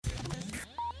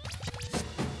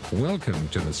Welcome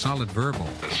to the Solid Verbal.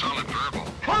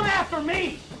 Come after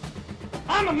me!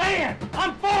 I'm a man!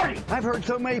 I'm 40! I've heard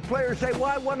so many players say, well,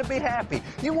 I want to be happy.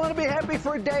 You want to be happy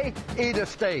for a day? Eat a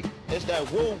steak. It's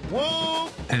that woo woo.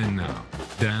 And now,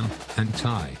 Dan and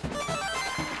Ty.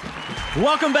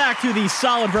 Welcome back to the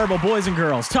Solid Verbal Boys and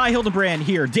Girls. Ty Hildebrand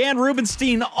here. Dan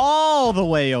Rubenstein all the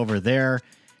way over there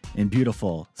in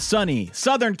beautiful, sunny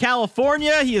Southern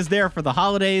California. He is there for the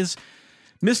holidays.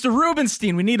 Mr.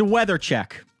 Rubenstein, we need a weather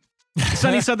check.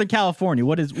 Sunny Southern California.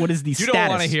 What is the status? You don't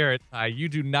want to hear it, Ty. You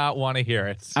do not want to hear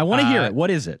it. I want to hear it. What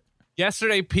is it?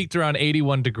 Yesterday peaked around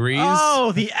 81 degrees.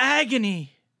 Oh, the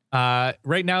agony.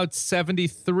 Right now it's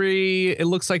 73. It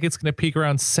looks like it's going to peak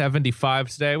around 75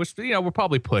 today, which, we'll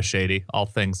probably push 80, all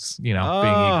things, being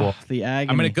equal. The agony.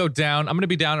 I'm going to go down. I'm going to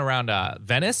be down around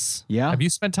Venice. Yeah. Have you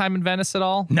spent time in Venice at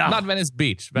all? No. Not Venice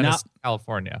Beach. Venice,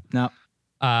 California. No.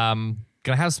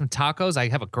 Gonna have some tacos. I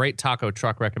have a great taco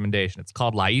truck recommendation. It's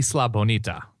called La Isla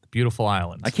Bonita, the beautiful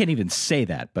island. I can't even say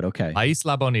that, but okay. La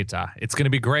Isla Bonita. It's gonna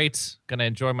be great. Gonna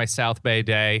enjoy my South Bay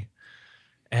day,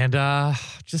 and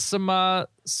just some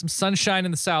sunshine in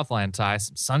the Southland, Ty.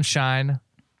 Some sunshine in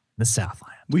the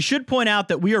Southland. We should point out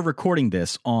that we are recording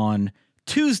this on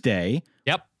Tuesday.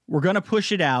 Yep. We're gonna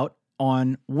push it out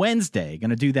on Wednesday. Going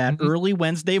to do that early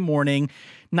Wednesday morning.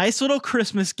 Nice little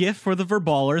Christmas gift for the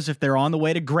Verballers if they're on the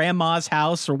way to grandma's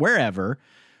house or wherever.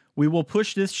 We will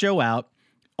push this show out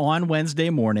on Wednesday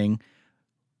morning,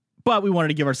 but we wanted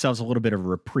to give ourselves a little bit of a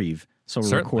reprieve. So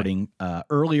we're recording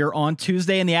earlier on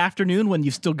Tuesday in the afternoon when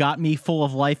you've still got me full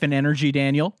of life and energy,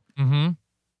 Daniel. Mm-hmm.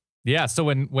 Yeah, so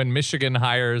when Michigan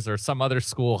hires or some other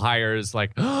school hires,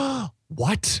 like,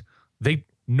 what?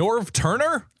 Norv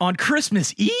Turner? On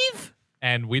Christmas Eve?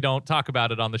 And we don't talk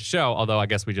about it on the show, although I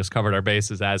guess we just covered our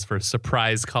bases as for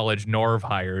surprise college Norv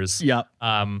hires. Yep.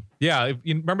 Yeah,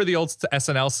 you remember the old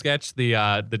SNL sketch,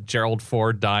 the Gerald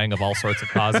Ford dying of all sorts of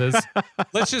causes?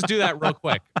 Let's just do that real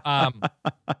quick.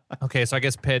 Okay, so I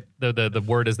guess Pitt, the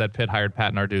word is that Pitt hired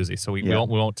Pat Narduzzi, so we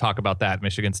won't talk about that.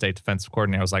 Michigan State defensive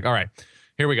coordinator. I was like, all right,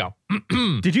 here we go.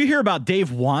 Did you hear about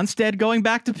Dave Wanstead going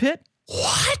back to Pitt?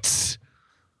 What?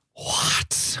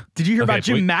 Did you hear about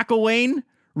Jim McElwain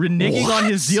reneging on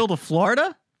his deal to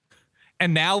Florida?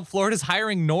 And now Florida's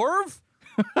hiring Norv?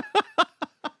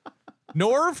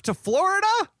 Norv to Florida?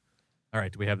 All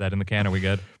right, do we have that in the can? Are we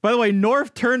good? By the way,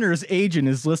 Norv Turner's agent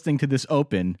is listening to this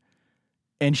open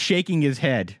and shaking his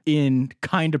head in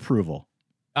kind approval.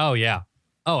 Oh, yeah.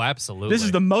 Oh, absolutely. This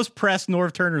is the most press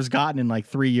Norv Turner's gotten in like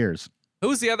 3 years.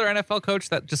 Who's the other NFL coach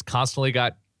that just constantly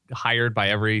got hired by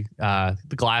every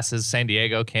the glasses? San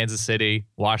Diego, Kansas City,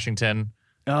 Washington.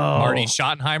 Oh, Marty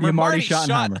Schottenheimer. Yeah, Marty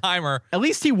Schottenheimer. At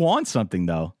least he won something,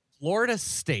 though. Florida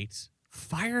State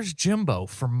fires Jimbo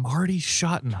for Marty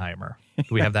Schottenheimer.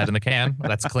 Do we have that in the can?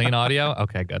 That's clean audio?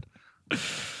 Okay, good.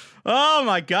 Oh,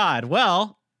 my God.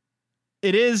 Well,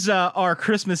 it is our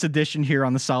Christmas edition here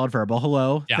on the Solid Verbal.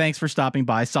 Hello. Yeah. Thanks for stopping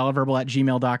by.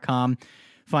 solidverbal@gmail.com.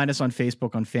 Find us on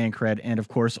Facebook, on FanCred, and, of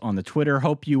course, on the Twitter.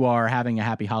 Hope you are having a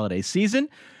happy holiday season.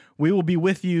 We will be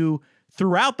with you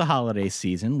throughout the holiday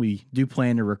season. We do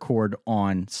plan to record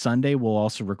on Sunday. We'll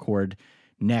also record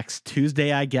next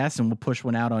Tuesday, I guess, and we'll push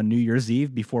one out on New Year's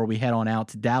Eve before we head on out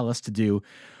to Dallas to do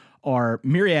our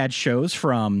myriad shows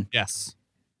from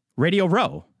Radio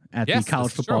Row at the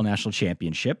College Football National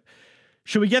Championship.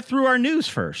 Should we get through our news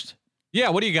first? Yeah,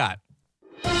 what do you got?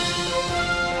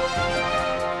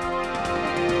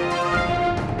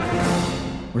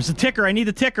 Where's the ticker? I need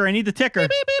the ticker.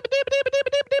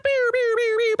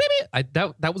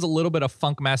 That was a little bit of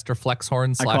Funkmaster Flex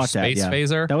Horn / Space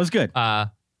Phaser. That was good. All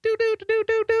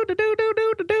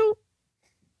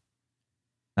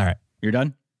right. You're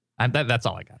done? That's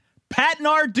all I got. Pat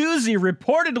Narduzzi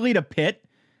reportedly to Pitt.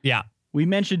 Yeah. We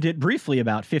mentioned it briefly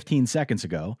about 15 seconds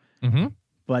ago. Mm-hmm.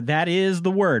 But that is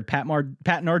the word. Pat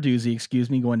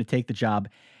Narduzzi, going to take the job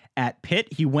at Pitt.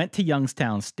 He went to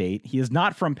Youngstown State. He is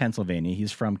not from Pennsylvania.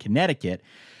 He's from Connecticut.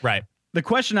 Right. The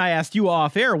question I asked you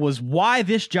off air was, why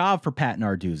this job for Pat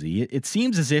Narduzzi? It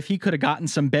seems as if he could have gotten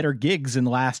some better gigs in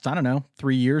the last,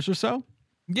 3 years or so.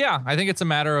 Yeah, I think it's a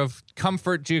matter of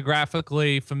comfort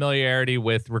geographically, familiarity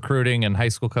with recruiting and high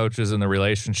school coaches and the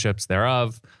relationships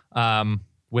thereof.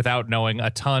 Without knowing a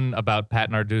ton about Pat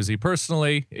Narduzzi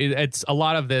personally, it's a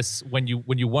lot of this when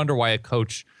you wonder why a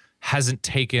coach hasn't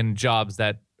taken jobs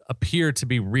that appear to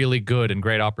be really good and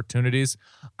great opportunities.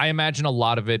 I imagine a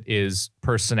lot of it is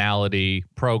personality,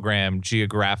 program,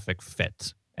 geographic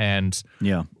fit, and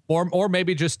or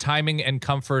maybe just timing and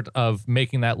comfort of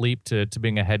making that leap to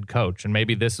being a head coach. And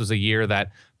maybe this was a year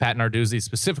that Pat Narduzzi,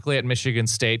 specifically at Michigan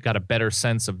State, got a better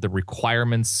sense of the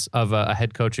requirements of a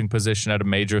head coaching position at a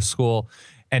major school.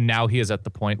 And now he is at the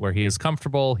point where he is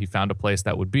comfortable. He found a place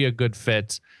that would be a good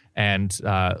fit and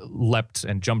leapt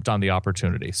and jumped on the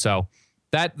opportunity. So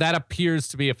that appears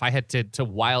to be, if I had to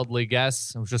wildly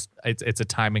guess, it's a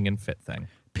timing and fit thing.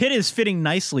 Pitt is fitting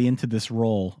nicely into this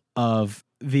role of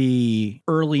the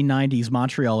early 90s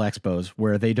Montreal Expos,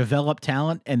 where they develop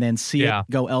talent and then see it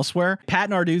go elsewhere. Pat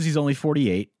Narduzzi's only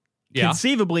 48. Yeah.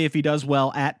 Conceivably, if he does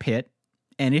well at Pitt,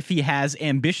 and if he has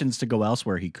ambitions to go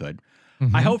elsewhere, he could.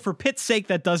 Mm-hmm. I hope for Pitt's sake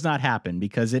that does not happen,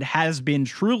 because it has been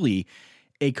truly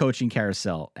a coaching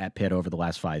carousel at Pitt over the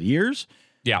last 5 years.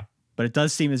 Yeah. But it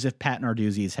does seem as if Pat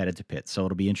Narduzzi is headed to Pitt. So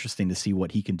it'll be interesting to see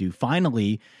what he can do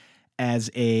finally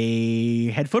as a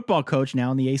head football coach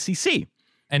now in the ACC.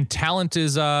 And talent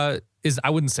is I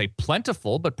wouldn't say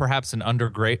plentiful, but perhaps an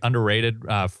underrated,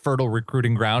 fertile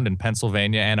recruiting ground in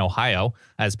Pennsylvania and Ohio,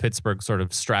 as Pittsburgh sort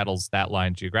of straddles that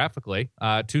line geographically.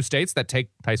 Two states that take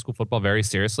high school football very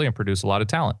seriously and produce a lot of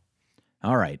talent.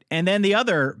 All right. And then the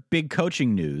other big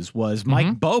coaching news was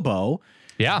Mike Bobo.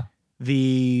 Yeah.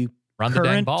 The Run the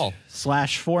dang ball /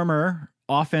 former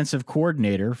offensive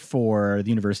coordinator for the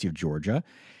University of Georgia.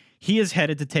 He is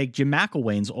headed to take Jim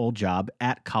McElwain's old job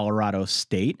at Colorado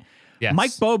State. Yes.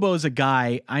 Mike Bobo is a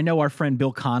guy, I know our friend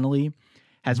Bill Connolly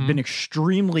has been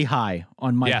extremely high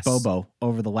on Mike Bobo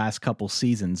over the last couple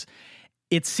seasons.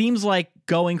 It seems like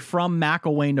going from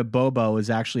McElwain to Bobo is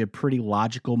actually a pretty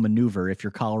logical maneuver if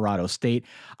you're Colorado State.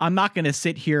 I'm not going to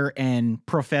sit here and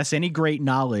profess any great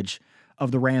knowledge of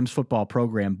the Rams football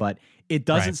program, but it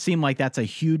doesn't seem like that's a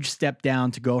huge step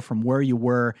down to go from where you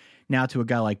were now to a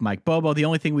guy like Mike Bobo. The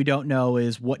only thing we don't know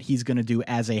is what he's going to do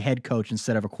as a head coach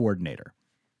instead of a coordinator.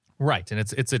 Right. And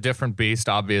it's a different beast,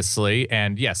 obviously.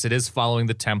 And yes, it is following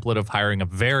the template of hiring a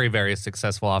very, very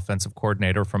successful offensive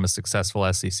coordinator from a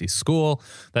successful SEC school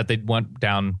that they went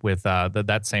down with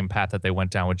that same path that they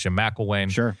went down with Jim McElwain.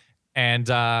 Sure.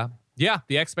 And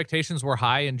the expectations were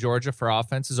high in Georgia for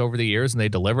offenses over the years, and they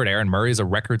delivered. Aaron Murray is a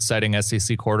record-setting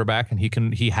SEC quarterback, and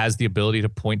he has the ability to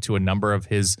point to a number of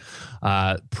his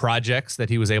projects that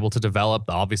he was able to develop.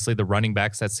 Obviously, the running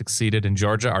backs that succeeded in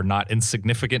Georgia are not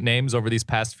insignificant names over these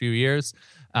past few years.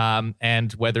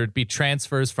 And whether it be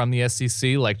transfers from the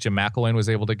SEC, like Jim McElwain was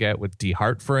able to get with D.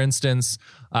 Hart, for instance,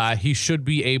 he should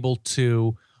be able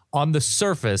to, on the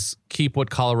surface, keep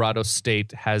what Colorado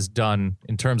State has done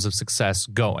in terms of success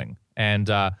going. And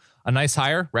a nice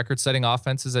hire, record-setting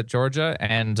offenses at Georgia,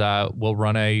 and will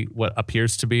run what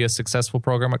appears to be a successful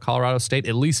program at Colorado State,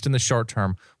 at least in the short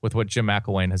term, with what Jim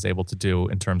McElwain is able to do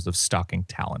in terms of stocking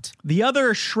talent. The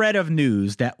other shred of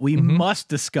news that we must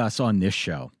discuss on this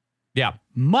show. Yeah.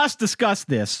 Must discuss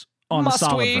this on the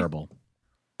Solid Verbal.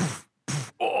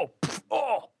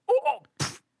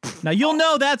 Now, you'll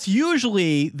know that's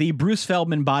usually the Bruce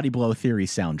Feldman body blow theory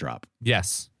sound drop.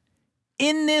 Yes.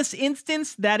 In this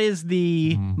instance, that is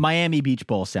the Miami Beach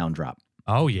Bowl sound drop.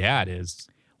 Oh, yeah, it is.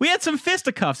 We had some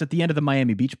fisticuffs at the end of the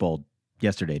Miami Beach Bowl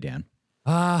yesterday, Dan.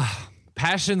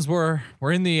 Passions were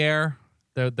in the air.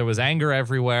 There was anger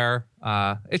everywhere.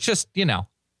 It's just,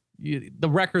 the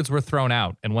records were thrown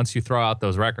out. And once you throw out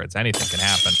those records, anything can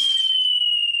happen.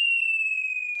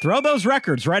 Throw those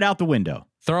records right out the window.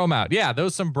 Throw them out. Yeah, there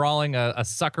was some brawling, a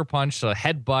sucker punch, a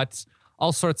headbutt,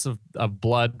 all sorts of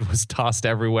blood was tossed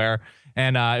everywhere.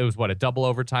 And it was, a double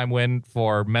overtime win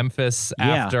for Memphis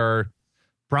after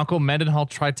Bronco Mendenhall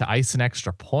tried to ice an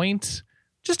extra point.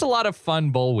 Just a lot of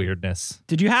fun bowl weirdness.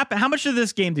 How much of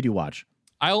this game did you watch?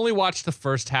 I only watched the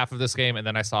first half of this game, and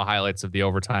then I saw highlights of the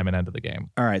overtime and end of the game.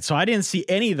 All right, so I didn't see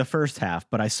any of the first half,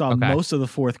 but I saw most of the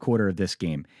fourth quarter of this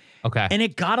game. Okay. And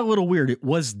it got a little weird. It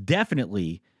was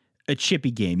definitely a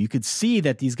chippy game. You could see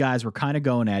that these guys were kind of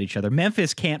going at each other.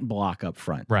 Memphis can't block up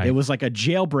front. Right. It was like a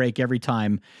jailbreak every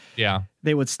time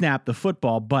they would snap the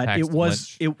football, but it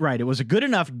was a good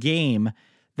enough game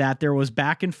that there was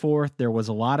back and forth. There was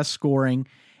a lot of scoring.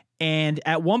 And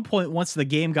at one point, once the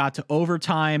game got to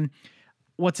overtime,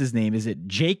 what's his name? Is it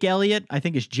Jake Elliott? I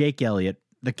think it's Jake Elliott,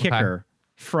 the kicker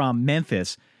from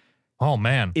Memphis. Oh,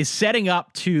 man. Is setting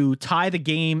up to tie the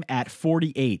game at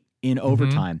 48 in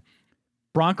overtime.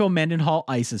 Bronco Mendenhall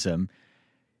ices him.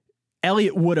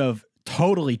 Elliott would have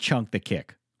totally chunked the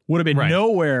kick. Would have been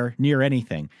nowhere near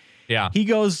anything. Yeah. He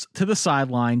goes to the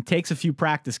sideline, takes a few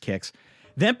practice kicks,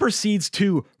 then proceeds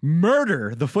to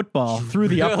murder the football through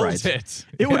the uprights.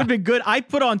 It would have been good. I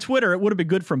put on Twitter, it would have been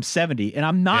good from 70, and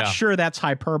I'm not sure that's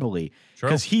hyperbole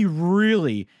because he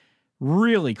really,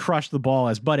 really crushed the ball.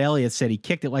 As Bud Elliott said, he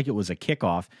kicked it like it was a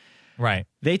kickoff. Right.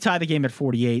 They tie the game at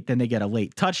 48. Then they get a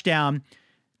late touchdown.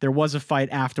 There was a fight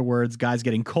afterwards, guys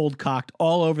getting cold cocked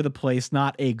all over the place.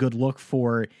 Not a good look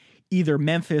for either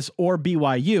Memphis or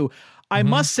BYU. I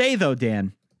must say, though,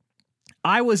 Dan,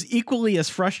 I was equally as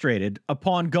frustrated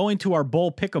upon going to our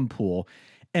bowl pick'em pool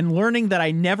and learning that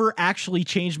I never actually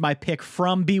changed my pick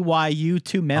from BYU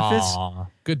to Memphis. Aw,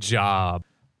 good job.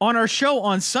 On our show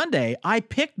on Sunday, I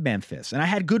picked Memphis, and I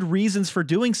had good reasons for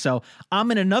doing so.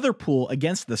 I'm in another pool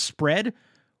against the spread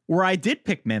where I did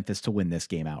pick Memphis to win this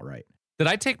game outright. Did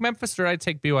I take Memphis or did I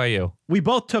take BYU? We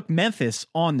both took Memphis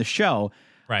on the show.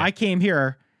 Right. I came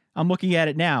here. I'm looking at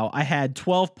it now. I had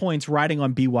 12 points riding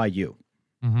on BYU.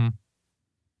 Mm-hmm.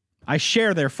 I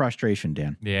share their frustration,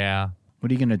 Dan. Yeah.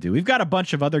 What are you going to do? We've got a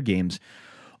bunch of other games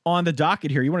on the docket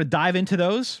here. You want to dive into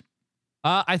those?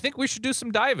 I think we should do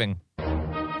some diving.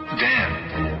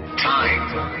 Dan,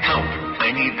 time, help.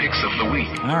 I need picks of the week.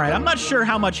 All right. I'm not sure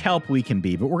how much help we can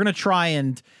be, but we're going to try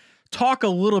and talk a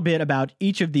little bit about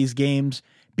each of these games.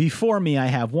 Before me, I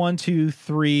have 1, 2,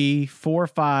 3, 4,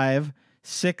 5,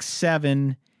 6,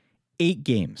 7, 8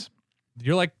 games.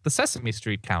 You're like the Sesame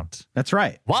Street count. That's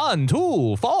right. 1,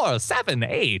 2, 4, 7,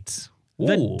 8.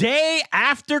 The Ooh. day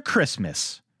after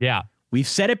Christmas. Yeah. We've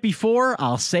said it before.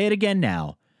 I'll say it again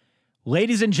now.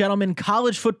 Ladies and gentlemen,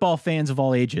 college football fans of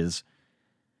all ages,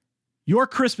 your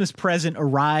Christmas present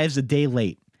arrives a day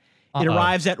late. It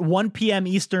arrives at 1 p.m.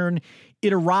 Eastern.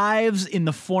 It arrives in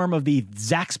the form of the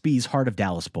Zaxby's Heart of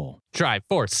Dallas Bowl. Drive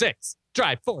 4-6.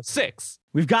 Drive 4-6.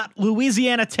 We've got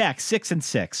Louisiana Tech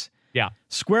 6-6. Yeah.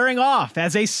 Squaring off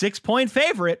as a 6-point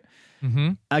favorite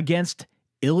against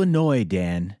Illinois,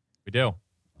 Dan. We do.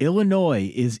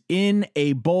 Illinois is in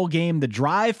a bowl game. The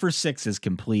drive for 6 is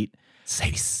complete.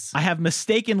 Six. I have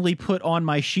mistakenly put on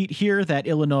my sheet here that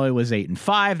Illinois was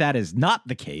 8-5. That is not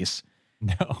the case.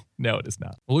 No, it is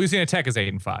not. Louisiana Tech is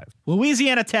 8-5.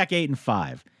 Louisiana Tech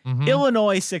 8-5.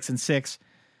 Illinois 6-6.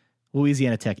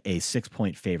 Louisiana Tech a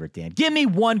 6-point favorite. Dan, give me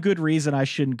one good reason I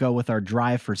shouldn't go with our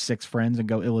drive for 6 friends and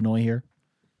go Illinois here.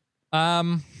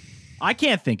 I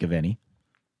can't think of any.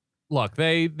 Look,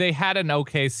 they had an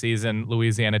okay season.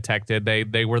 Louisiana Tech did.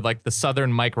 They were like the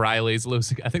Southern Mike Riley's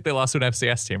losing. I think they lost to an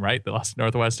FCS team, right? They lost to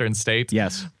Northwestern State.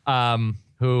 Yes.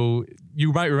 Who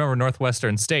you might remember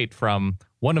Northwestern State from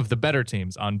one of the better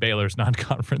teams on Baylor's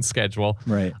non-conference schedule.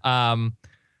 Right.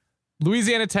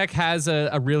 Louisiana Tech has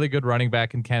a really good running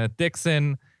back in Kenneth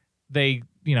Dixon. They,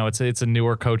 it's a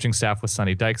newer coaching staff with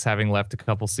Sonny Dykes having left a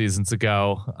couple seasons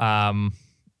ago.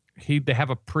 They have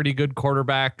a pretty good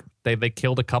quarterback. They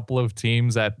killed a couple of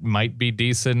teams that might be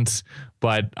decent,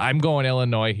 but I'm going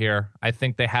Illinois here. I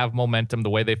think they have momentum the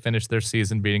way they finished their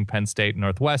season beating Penn State and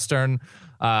Northwestern.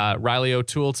 Riley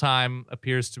O'Toole time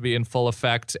appears to be in full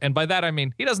effect. And by that, I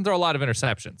mean, he doesn't throw a lot of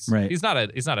interceptions. Right. He's not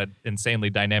an insanely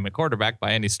dynamic quarterback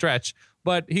by any stretch,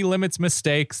 but he limits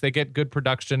mistakes. They get good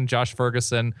production. Josh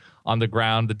Ferguson on the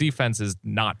ground. The defense is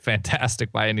not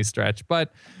fantastic by any stretch,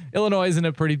 but Illinois is in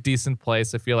a pretty decent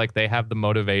place. I feel like they have the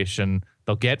motivation.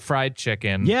 They'll get fried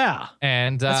chicken. Yeah.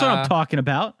 And that's what I'm talking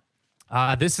about.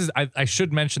 I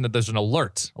should mention that there's an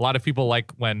alert. A lot of people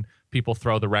like when people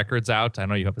throw the records out. I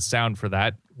know you have a sound for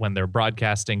that when they're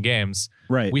broadcasting games.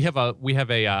 Right. We have a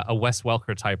Wes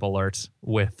Welker type alert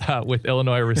with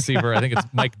Illinois receiver. I think it's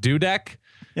Mike Dudek.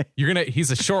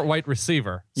 He's a short white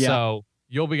receiver. Yeah. So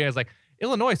you'll be guys like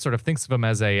Illinois sort of thinks of him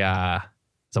as a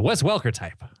Wes Welker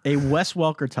type. A Wes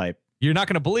Welker type. You're not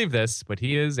going to believe this, but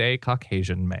he is a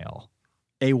Caucasian male.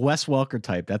 A Wes Welker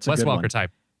type. That's a Wes good Welker one.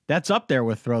 type. That's up there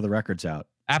with throw the records out.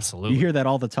 Absolutely. You hear that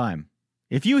all the time.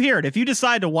 If you hear it, if you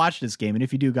decide to watch this game, and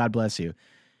if you do, God bless you,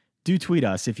 do tweet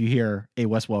us if you hear a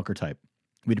Wes Welker type.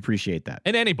 We'd appreciate that.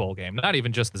 In any bowl game, not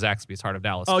even just the Zaxby's Heart of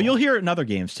Dallas. Oh, bowl. You'll hear it in other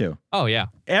games too. Oh, yeah.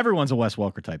 Everyone's a Wes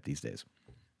Welker type these days.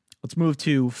 Let's move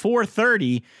to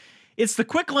 4:30. It's the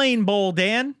Quick Lane Bowl,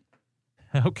 Dan.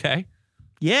 Okay.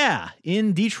 Yeah,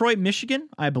 in Detroit, Michigan,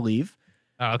 I believe.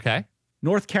 Okay.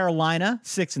 North Carolina,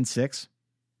 6-6.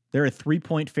 They're a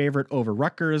 3-point favorite over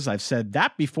Rutgers. I've said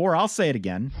that before. I'll say it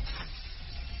again.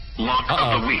 Lock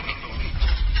of the week.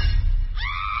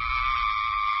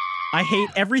 I hate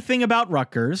everything about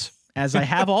Rutgers, as I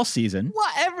have all season.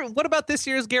 What about this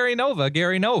year's Gary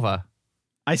Nova?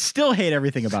 I still hate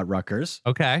everything about Rutgers.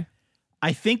 Okay.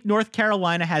 I think North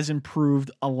Carolina has improved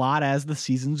a lot as the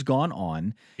season's gone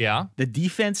on. Yeah. The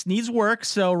defense needs work,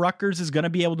 so Rutgers is going to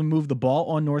be able to move the ball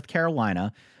on North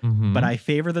Carolina. But I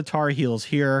favor the Tar Heels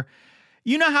here.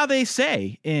 You know how they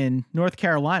say in North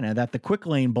Carolina that the Quick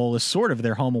Lane Bowl is sort of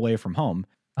their home away from home.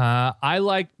 I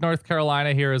like North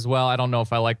Carolina here as well. I don't know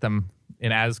if I like them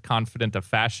in as confident a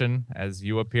fashion as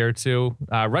you appear to.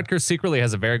 Rutgers secretly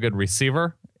has a very good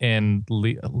receiver in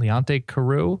Leonte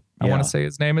Carew. I want to say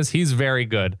his name is. He's very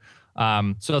good.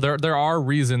 So there are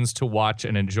reasons to watch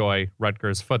and enjoy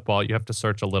Rutgers football. You have to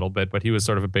search a little bit, but he was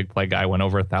sort of a big play guy, went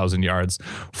over 1,000 yards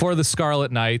for the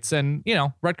Scarlet Knights. And,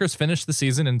 Rutgers finished the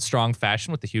season in strong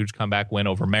fashion with a huge comeback win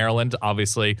over Maryland,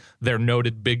 obviously their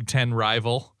noted Big Ten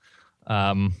rival.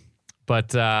 I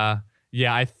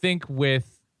think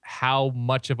with how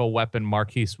much of a weapon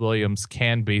Marquise Williams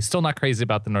can be, still not crazy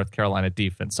about the North Carolina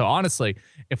defense. So honestly,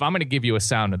 if I'm going to give you a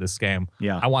sound of this game,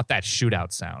 I want that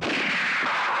shootout sound.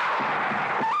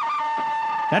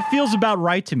 That feels about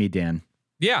right to me, Dan.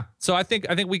 Yeah. So I think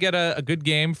we get a good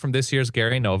game from this year's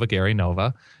Gary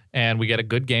Nova, and we get a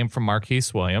good game from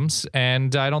Marquise Williams.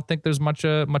 And I don't think there's much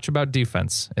about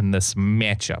defense in this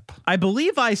matchup. I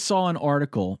believe I saw an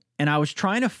article, and I was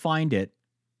trying to find it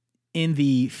in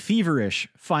the feverish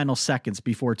final seconds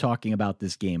before talking about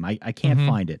this game. I can't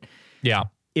find it. Yeah.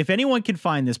 If anyone can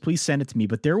find this, please send it to me.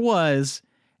 But there was,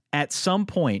 at some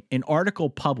point, an article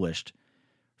published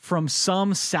from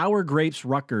some Sour Grapes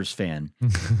Rutgers fan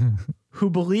who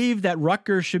believed that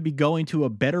Rutgers should be going to a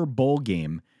better bowl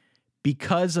game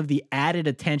because of the added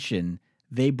attention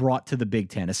they brought to the Big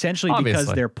Ten, essentially because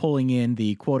they're pulling in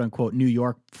the quote-unquote New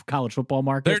York college football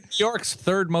market. They're New York's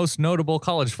third most notable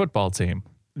college football team.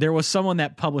 There was someone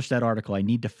that published that article. I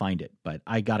need to find it, but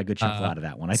I got a good chuckle out of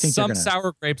that one. I think some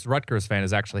Sour Grapes Rutgers fan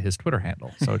is actually his Twitter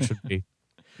handle, so it should be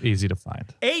easy to find.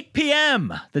 8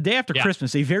 p.m., the day after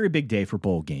Christmas, a very big day for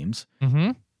bowl games.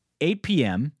 8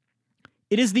 p.m.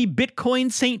 It is the Bitcoin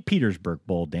St. Petersburg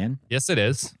Bowl, Dan. Yes, it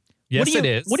is. It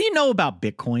is. What do you know about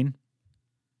Bitcoin?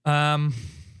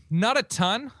 Not a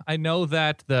ton. I know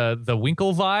that the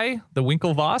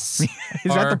Winklevoss. Is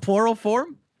that the plural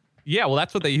form? Yeah, well,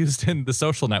 that's what they used in The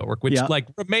Social Network, which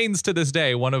remains to this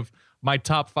day one of my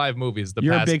top 5 movies.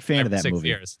 You're past a big fan of that 6 movie.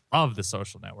 Years of The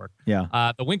Social Network.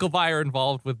 Yeah. The Winklevi are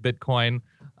involved with Bitcoin.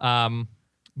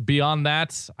 Beyond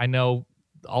that, I know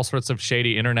all sorts of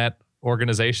shady internet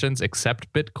organizations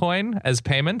accept Bitcoin as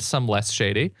payment, some less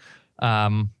shady.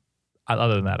 Other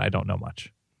than that, I don't know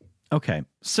much. Okay,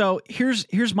 so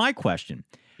here's my question.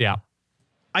 Yeah.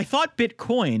 I thought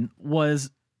Bitcoin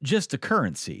was just a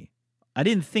currency. I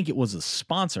didn't think it was a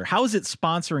sponsor. How is it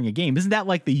sponsoring a game? Isn't that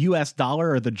like the US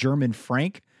dollar or the German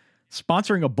franc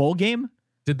sponsoring a bowl game?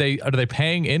 Are they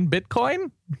paying in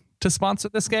Bitcoin to sponsor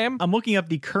this game? I'm looking up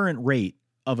the current rate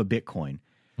of a Bitcoin.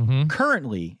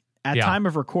 Currently, at time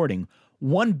of recording,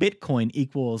 1 Bitcoin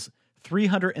equals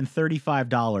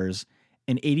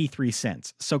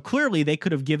 $335.83. So clearly they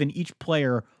could have given each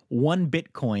player 1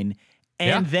 Bitcoin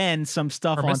and then some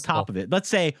stuff on top of it. Let's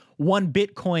say 1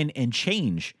 Bitcoin and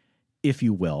change, if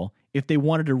you will, if they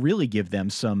wanted to really give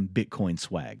them some Bitcoin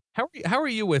swag. How are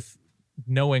you with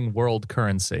knowing world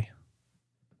currency?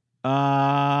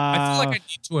 I feel like I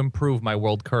need to improve my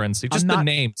world currency. Just the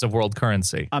names of world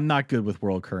currency. I'm not good with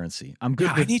world currency. I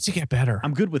need to get better.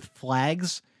 I'm good with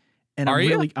flags, and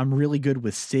I'm really good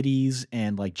with cities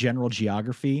and like general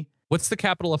geography. What's the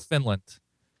capital of Finland?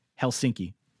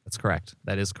 Helsinki. That's correct.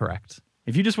 That is correct.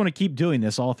 If you just want to keep doing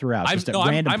this all throughout, just at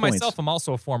random points. I myself am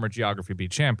also a former Geography Beat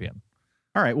champion.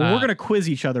 All right. Well, we're going to quiz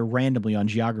each other randomly on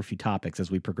geography topics as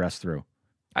we progress through.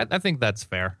 I think that's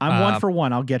fair. I'm 1 for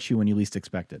 1. I'll get you when you least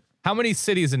expect it. How many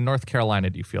cities in North Carolina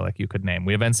do you feel like you could name?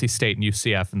 We have NC State and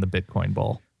UCF in the Bitcoin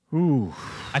Bowl. Ooh.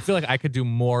 I feel like I could do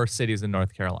more cities in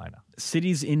North Carolina.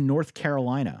 Cities in North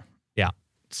Carolina. Yeah.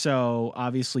 So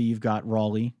obviously you've got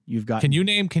Raleigh. You've got. Can you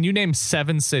name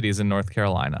 7 cities in North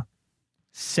Carolina?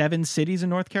 7 cities in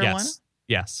North Carolina?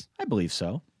 Yes. I believe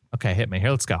so. Okay, hit me.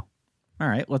 Here, let's go. All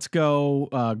right, let's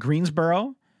go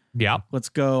Greensboro. Yeah. Let's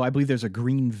go. I believe there's a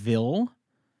Greenville.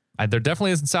 There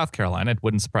definitely is in South Carolina. It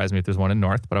wouldn't surprise me if there's one in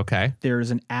North, but okay.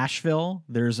 There's an Asheville.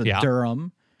 There's a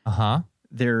Durham.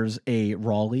 There's a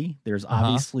Raleigh. There's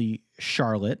obviously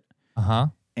Charlotte.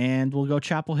 And we'll go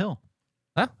Chapel Hill.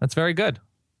 That's very good.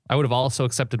 I would have also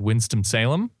accepted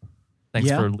Winston-Salem. Thanks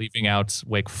for leaving out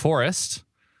Wake Forest.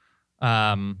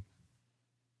 There's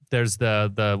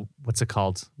the what's it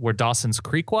called? Where Dawson's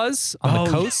Creek was on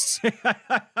the coast.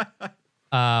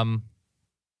 I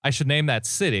should name that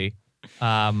city.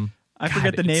 I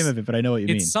forget the name of it, but I know what you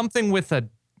mean. It's something with I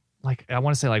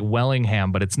want to say like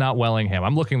Wellingham, but it's not Wellingham.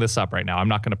 I'm looking this up right now. I'm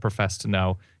not going to profess to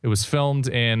know. It was filmed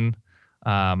in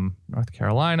North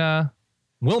Carolina.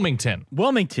 Wilmington,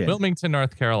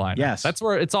 North Carolina. Yes. That's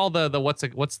where it's all the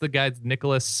what's the guy,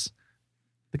 Nicholas,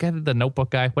 the guy, the Notebook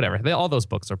guy, whatever. All those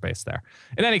books are based there.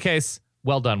 In any case,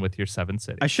 well done with your 7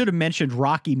 cities. I should have mentioned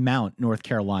Rocky Mount, North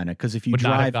Carolina, because if you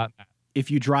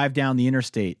drive down the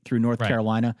interstate through North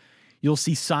Carolina, you'll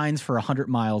see signs for 100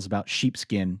 miles about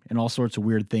sheepskin and all sorts of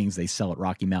weird things they sell at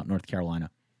Rocky Mount, North Carolina.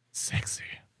 Sexy.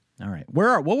 All right.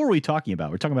 What were we talking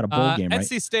about? We're talking about a bowl game, right?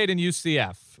 NC State and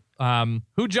UCF.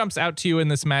 Who jumps out to you in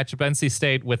this matchup? NC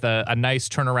State with a nice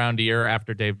turnaround year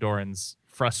after Dave Doran's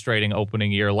frustrating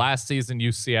opening year last season.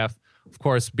 UCF, of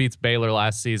course, beats Baylor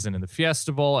last season in the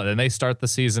Fiesta Bowl, and then they start the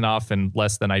season off in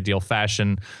less than ideal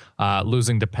fashion,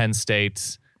 losing to Penn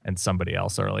State and somebody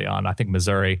else early on. I think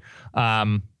Missouri.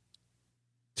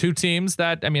 Two teams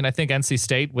that, I mean, I think NC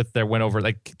State with their win over,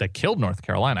 they killed North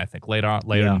Carolina, I think, later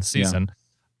in the season. Yeah.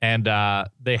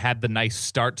 And they had the nice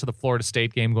start to the Florida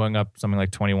State game, going up something like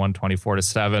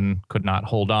 24-7, could not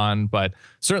hold on. But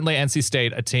certainly NC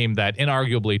State, a team that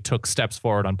inarguably took steps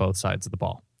forward on both sides of the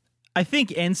ball. I think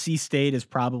NC State is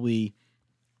probably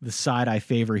the side I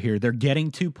favor here. They're getting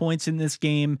 2 points in this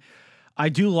game. I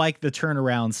do like the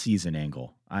turnaround season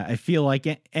angle. I feel like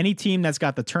any team that's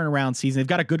got the turnaround season, they've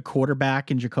got a good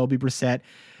quarterback in Jacoby Brissett.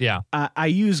 Yeah. I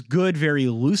use good very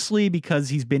loosely because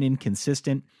he's been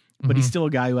inconsistent, but he's still a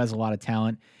guy who has a lot of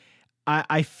talent.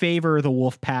 I favor the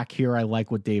Wolfpack here. I like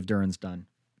what Dave Duran's done.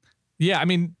 Yeah, I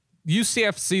mean,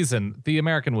 UCF season, the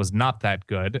American was not that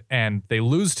good, and they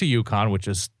lose to UConn, which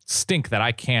is stink that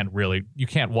you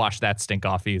can't wash that stink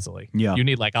off easily. Yeah. You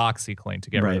need like OxyClean to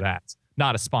get rid of that.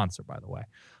 Not a sponsor, by the way.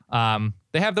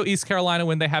 They have the East Carolina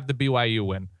win. They have the BYU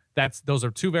win. Those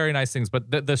are two very nice things, but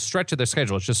the stretch of their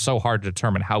schedule, it's just so hard to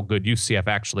determine how good UCF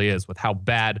actually is with how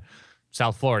bad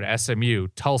South Florida, SMU,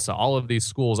 Tulsa, all of these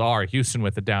schools are. Houston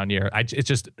with a down year.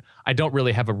 I don't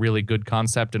really have a really good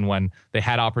concept. And when they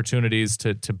had opportunities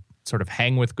to sort of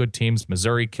hang with good teams,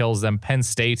 Missouri kills them. Penn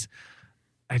State,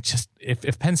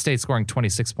 if Penn State's scoring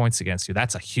 26 points against you,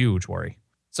 that's a huge worry.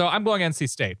 So I'm going NC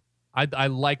State. I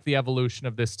like the evolution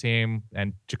of this team,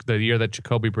 and the year that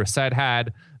Jacoby Brissett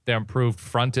had, their improved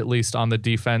front, at least on the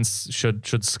defense,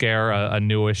 should scare a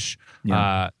newish,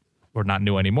 or not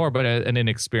new anymore, but an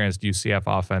inexperienced UCF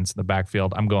offense in the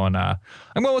backfield. I'm going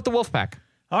with the Wolfpack.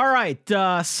 All right,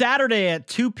 Saturday at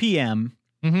 2 p.m.,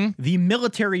 the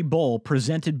Military Bowl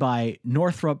presented by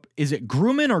Northrop. Is it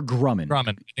Grumman or Grumman?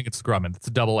 Grumman. I think it's Grumman. It's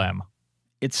a double M.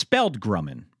 It's spelled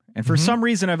Grumman. And for some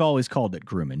reason, I've always called it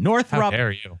Grumman. Northrop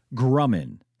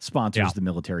Grumman sponsors the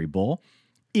Military Bowl.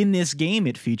 In this game,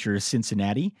 it features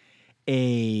Cincinnati,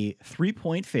 a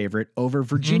 3-point favorite over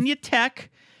Virginia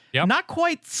Tech. Yep. Not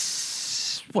quite,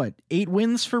 8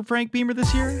 wins for Frank Beamer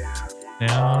this year?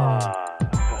 Yeah.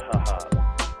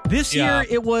 This year,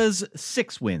 it was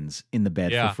 6 wins in the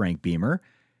bed for Frank Beamer.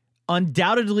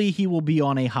 Undoubtedly, he will be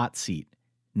on a hot seat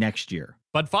next year.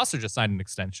 Bud Foster just signed an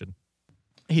extension.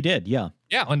 He did, yeah.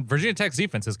 Yeah, and Virginia Tech's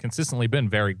defense has consistently been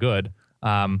very good.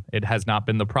 It has not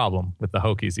been the problem with the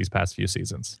Hokies these past few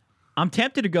seasons. I'm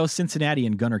tempted to go Cincinnati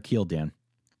and Gunnar Kiel, Dan.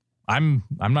 I'm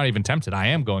not even tempted. I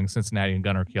am going Cincinnati and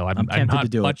Gunnar Kiel. I'm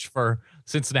not much for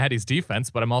Cincinnati's defense,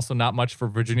 but I'm also not much for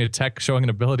Virginia Tech showing an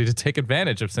ability to take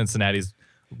advantage of Cincinnati's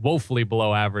woefully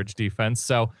below average defense.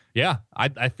 So yeah,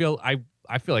 I feel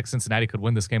like Cincinnati could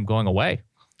win this game going away.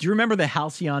 Do you remember the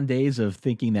halcyon days of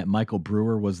thinking that Michael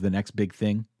Brewer was the next big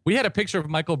thing? We had a picture of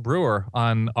Michael Brewer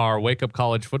on our Wake Up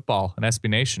College Football, an SB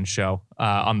Nation show,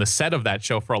 on the set of that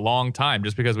show for a long time,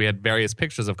 just because we had various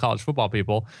pictures of college football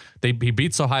people. He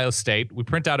beats Ohio State. We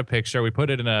print out a picture. We put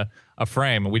it in a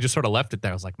frame, and we just sort of left it there.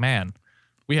 I was like, man,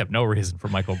 we have no reason for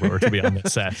Michael Brewer to be on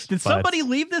this set. Did somebody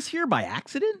leave this here by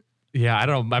accident? Yeah, I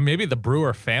don't know. Maybe the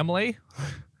Brewer family?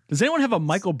 Does anyone have a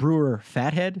Michael Brewer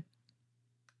fathead?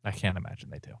 I can't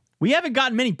imagine they do. We haven't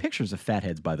gotten many pictures of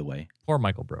fatheads, by the way. Or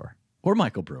Michael Brewer.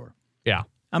 Yeah.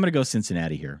 I'm going to go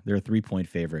Cincinnati here. They're a 3-point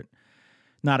favorite.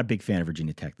 Not a big fan of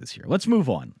Virginia Tech this year. Let's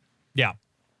move on. Yeah.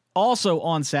 Also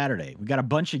on Saturday, we got a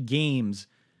bunch of games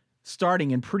starting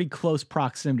in pretty close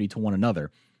proximity to one another.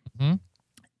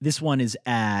 This one is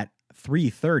at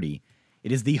 3:30.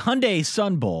 It is the Hyundai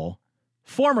Sun Bowl,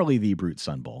 formerly the Brute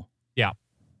Sun Bowl. Yeah.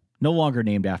 No longer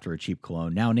named after a cheap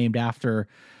cologne, now named after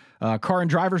Car and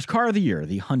Driver's Car of the Year,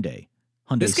 the Hyundai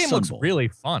This game Sun looks Bowl. really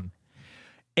fun.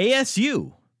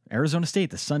 ASU, Arizona State,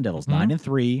 the Sun Devils,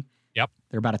 9-3. Yep.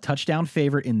 They're about a touchdown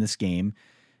favorite in this game.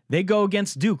 They go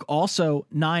against Duke, also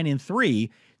 9-3.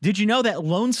 Did you know that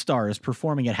Lone Star is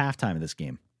performing at halftime of this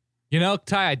game? You know,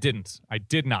 Ty, I didn't. I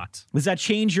did not. Does that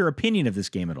change your opinion of this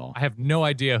game at all? I have no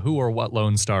idea who or what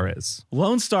Lone Star is.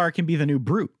 Lone Star can be the new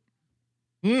Brute.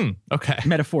 Okay.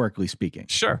 Metaphorically speaking.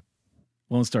 Sure.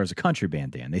 Lone Star is a country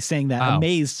band, Dan. They sang that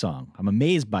Amazed song. I'm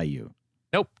amazed by you.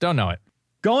 Nope, don't know it.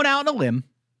 Going out on a limb.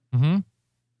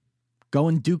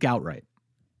 Going Duke outright.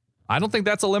 I don't think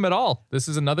that's a limb at all. This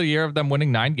is another year of them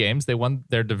winning 9 games. They won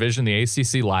their division, the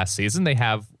ACC, last season. They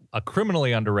have a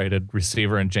criminally underrated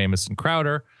receiver in Jamison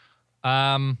Crowder.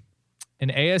 In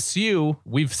ASU,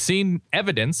 we've seen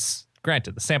evidence,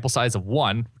 granted, the sample size of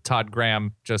 1, Todd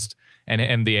Graham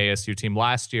and the ASU team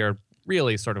last year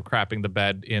really sort of crapping the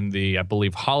bed in the, I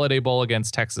believe, Holiday Bowl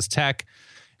against Texas Tech.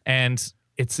 And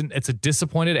it's a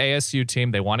disappointed ASU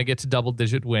team. They want to get to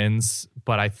double-digit wins,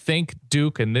 but I think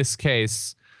Duke, in this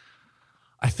case,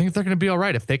 I think they're going to be all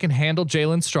right. If they can handle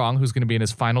Jalen Strong, who's going to be in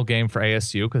his final game for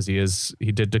ASU because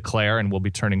he did declare and will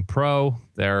be turning pro.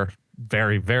 They're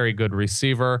very, very good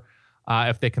receiver.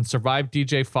 If they can survive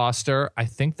DJ Foster, I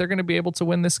think they're going to be able to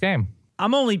win this game.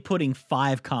 I'm only putting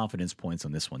 5 confidence points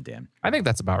on this one, Dan. I think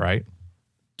that's about right.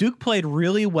 Duke played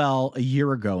really well a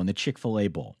year ago in the Chick-fil-A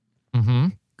Bowl. Mm-hmm.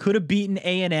 Could have beaten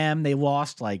A&M. They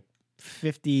lost like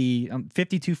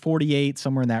 52-48,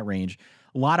 somewhere in that range.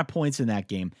 A lot of points in that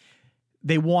game.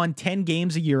 They won 10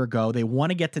 games a year ago. They want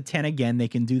to get to 10 again. They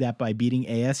can do that by beating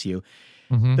ASU.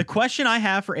 Mm-hmm. The question I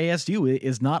have for ASU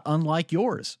is not unlike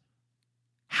yours.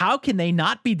 How can they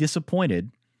not be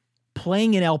disappointed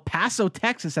playing in El Paso,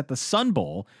 Texas at the Sun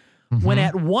Bowl when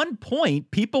at one point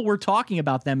people were talking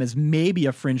about them as maybe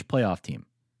a fringe playoff team?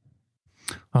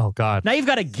 Oh, God. Now you've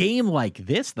got a game like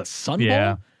this, the Sun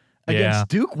Bowl against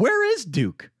Duke. Where is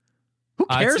Duke? Who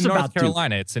cares it's in about North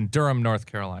Carolina? Duke? It's in Durham, North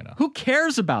Carolina. Who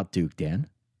cares about Duke, Dan?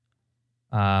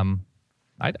 I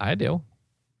do.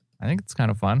 I think it's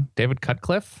kind of fun. David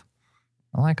Cutcliffe.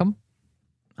 I like him.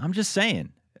 I'm just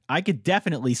saying. I could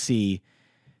definitely see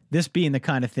this being the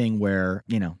kind of thing where,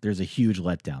 there's a huge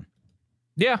letdown.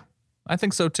 Yeah, I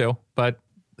think so too. But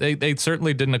they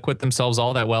certainly didn't acquit themselves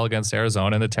all that well against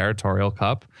Arizona in the Territorial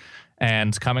Cup.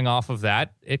 And coming off of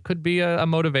that, it could be a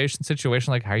motivation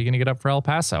situation. Like, how are you going to get up for El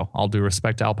Paso? All due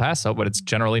respect to El Paso, but it's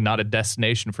generally not a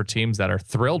destination for teams that are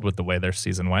thrilled with the way their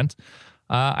season went.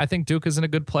 I think Duke is in a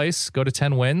good place. Go to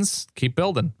 10 wins. Keep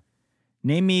building.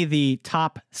 Name me the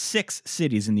top 6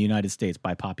 cities in the United States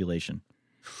by population.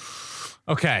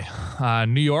 Okay.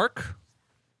 New York.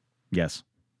 Yes.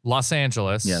 Los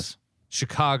Angeles. Yes.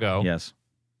 Chicago. Yes.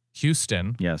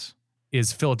 Houston. Yes.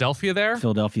 Is Philadelphia there?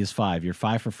 Philadelphia's 5. You're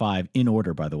 5 for 5 in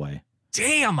order, by the way.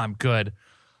 Damn, I'm good.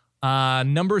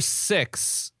 Number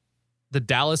 6, the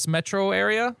Dallas metro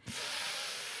area.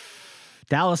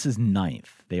 Dallas is 9th.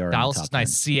 They are Dallas in the top is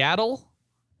nice. 10.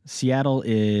 Seattle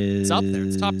is... It's up there.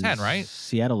 It's top 10, right?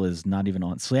 Seattle is not even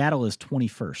on. Seattle is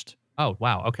 21st. Oh,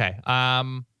 wow. Okay.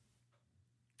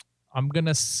 I'm going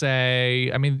to say,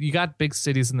 you got big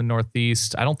cities in the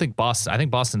Northeast. I don't think Boston. I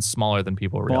think Boston's smaller than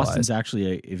people realize. Boston's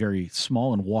actually a very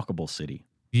small and walkable city.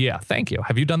 Yeah, thank you.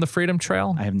 Have you done the Freedom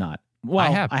Trail? I have not. Well, I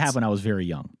have when I was very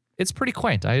young. It's pretty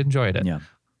quaint. I enjoyed it. Yeah.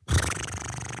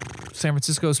 San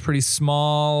Francisco is pretty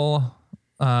small.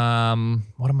 What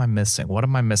am I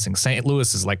missing? St.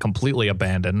 Louis is like completely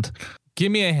abandoned. Give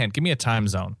me a hint. Give me a time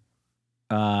zone.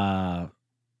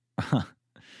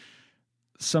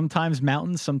 Sometimes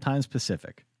mountains, sometimes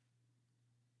Pacific.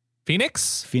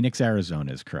 Phoenix,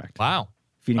 Arizona is correct. Wow.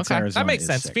 Phoenix, Arizona. That makes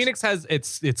sense. 6. Phoenix has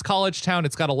it's college town.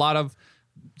 It's got a lot of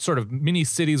sort of mini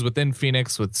cities within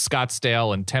Phoenix with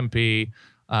Scottsdale and Tempe.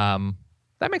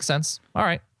 That makes sense. All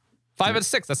right. 5 out of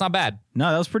 6. That's not bad.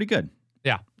 No, that was pretty good.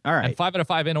 Yeah. All right. And 5 out of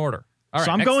 5 in order. All right.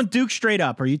 So I'm going Duke straight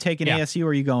up. Are you taking ASU or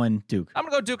are you going Duke? I'm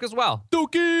going to go Duke as well.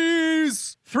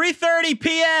 Dukies! 3:30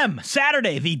 p.m.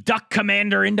 Saturday, the Duck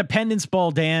Commander Independence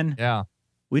Bowl, Dan. Yeah.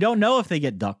 We don't know if they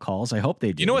get duck calls. I hope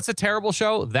they do. You know what's a terrible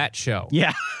show? That show.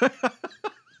 Yeah.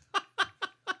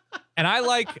 And I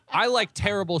like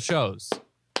terrible shows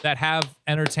that have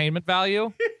entertainment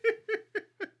value.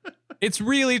 It's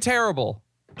really terrible.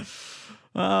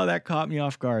 Oh, that caught me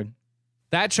off guard.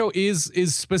 That show is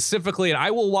specifically, and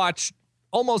I will watch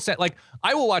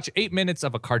 8 minutes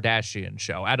of a Kardashian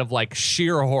show out of like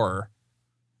sheer horror.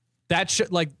 That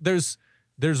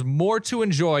there's more to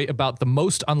enjoy about the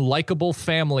most unlikable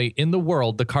family in the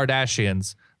world, the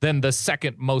Kardashians, than the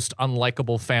second most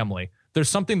unlikable family. There's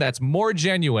something that's more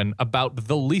genuine about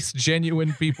the least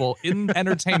genuine people in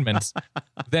entertainment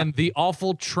than the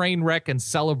awful train wreck and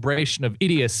celebration of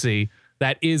idiocy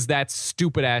that is that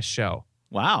stupid ass show.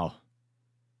 Wow.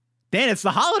 Dan, it's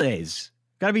the holidays.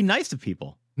 Got to be nice to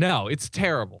people. No, it's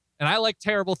terrible. And I like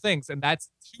terrible things, and that's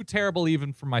too terrible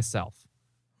even for myself.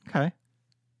 Okay.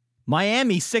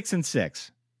 Miami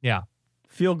 6-6. Yeah.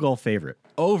 Field goal favorite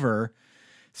over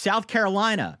South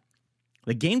Carolina.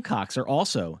 The Gamecocks are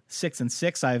also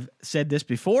 6-6. I've said this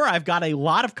before. I've got a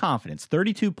lot of confidence,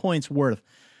 32 points worth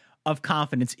of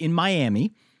confidence in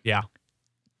Miami. Yeah.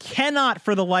 Cannot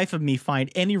for the life of me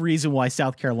find any reason why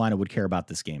South Carolina would care about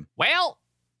this game. Well,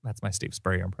 that's my Steve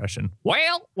Spurrier impression.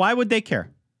 Well, why would they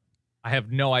care? I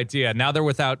have no idea. Now they're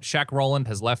without Shaq Rowland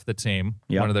has left the team.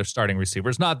 Yep. One of their starting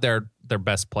receivers, not their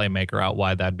best playmaker out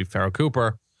wide. That'd be Pharaoh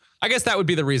Cooper. I guess that would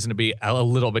be the reason to be a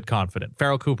little bit confident.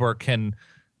 Pharaoh Cooper can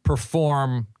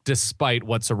perform despite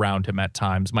what's around him at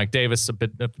times. Mike Davis, a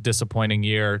bit of a disappointing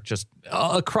year. Just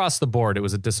across the board, it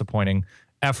was a disappointing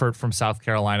effort from South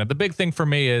Carolina. The big thing for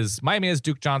me is Miami has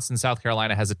Duke Johnson. South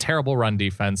Carolina has a terrible run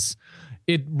defense.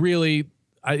 It really,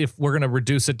 if we're going to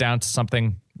reduce it down to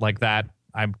something like that,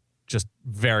 I'm just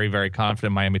very, very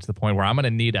confident in Miami to the point where I'm going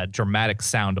to need a dramatic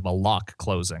sound of a lock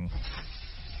closing.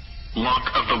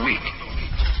 Lock of the week.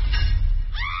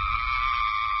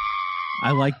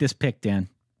 I like this pick, Dan.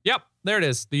 Yep, there it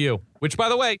is, the U. Which, by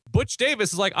the way, Butch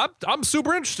Davis is like, I'm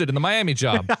super interested in the Miami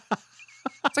job.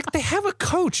 It's like, they have a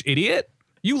coach, idiot.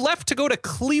 You left to go to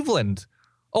Cleveland,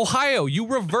 Ohio. You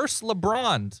reverse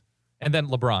LeBron, and then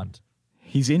LeBron.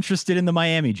 He's interested in the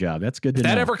Miami job. That's good to know.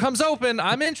 If that ever comes open,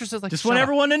 I'm interested. Like, just want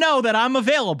everyone to know that I'm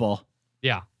available.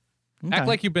 Yeah. Okay. Act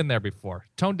like you've been there before.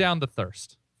 Tone down the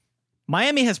thirst.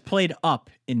 Miami has played up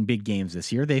in big games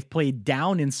this year. They've played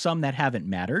down in some that haven't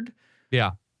mattered.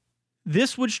 Yeah.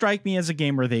 This would strike me as a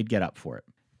game where they'd get up for it.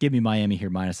 Give me Miami here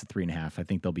minus the 3.5. I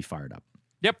think they'll be fired up.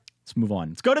 Yep. Let's move on.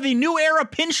 Let's go to the New Era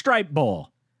Pinstripe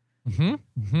Bowl.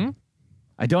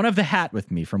 I don't have the hat with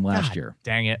me from last year.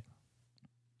 Dang it.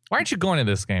 Why aren't you going to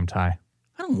this game, Ty?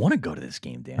 I don't want to go to this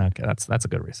game, Dan. Okay, that's a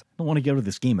good reason. I don't want to go to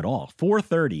this game at all.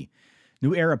 4:30,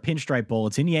 New Era Pinstripe Bowl.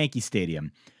 It's in Yankee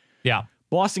Stadium. Yeah.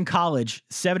 Boston College,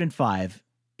 7-5,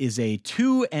 is a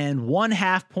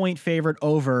 2.5 point favorite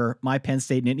over my Penn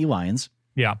State Nittany Lions.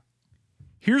 Yeah.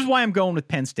 Here's why I'm going with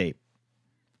Penn State.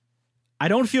 I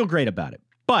don't feel great about it,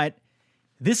 but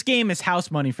this game is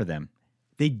house money for them.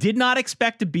 They did not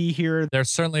expect to be here. They're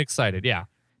certainly excited, yeah.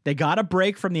 They got a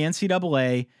break from the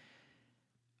NCAA.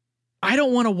 I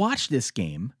don't want to watch this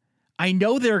game. I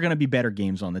know there are going to be better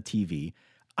games on the TV.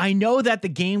 I know that the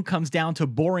game comes down to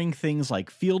boring things like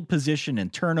field position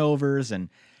and turnovers and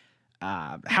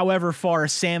however far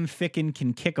Sam Ficken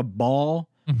can kick a ball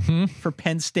for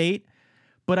Penn State.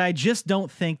 But I just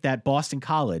don't think that Boston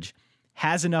College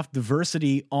has enough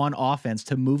diversity on offense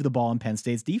to move the ball in Penn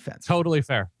State's defense. Totally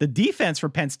fair. The defense for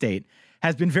Penn State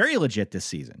has been very legit this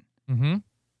season. And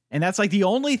that's like the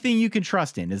only thing you can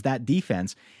trust in is that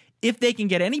defense. If they can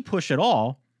get any push at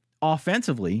all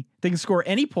offensively, they can score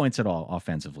any points at all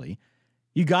offensively,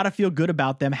 you got to feel good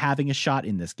about them having a shot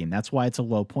in this game. That's why it's a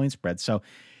low point spread. So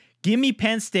give me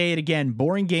Penn State. Again,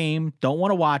 boring game. Don't want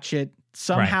to watch it.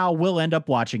 Somehow we'll end up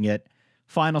watching it.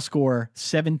 Final score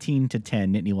 17-10.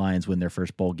 Nittany Lions win their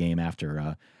first bowl game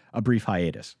after a brief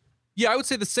hiatus. Yeah, I would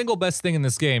say the single best thing in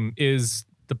this game is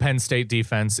the Penn State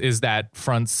defense, is that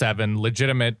front seven,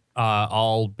 legitimate,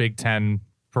 all Big Ten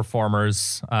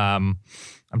performers. I'm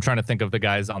trying to think of the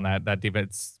guys on that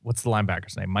defense. What's the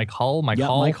linebacker's name? Mike Hull? Mike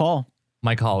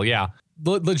Hull, yeah.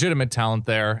 Legitimate talent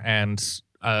there, and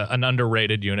an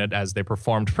underrated unit as they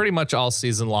performed pretty much all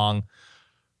season long.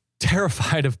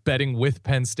 Terrified of betting with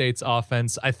Penn State's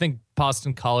offense. I think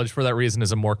Boston College, for that reason,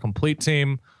 is a more complete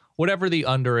team. Whatever the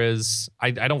under is,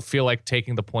 I don't feel like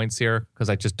taking the points here because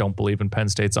I just don't believe in Penn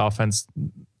State's offense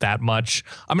that much.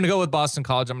 I'm going to go with Boston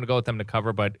College. I'm going to go with them to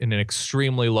cover, but in an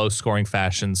extremely low-scoring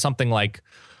fashion, something like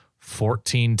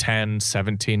 14-10,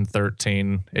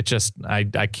 17-13. It just I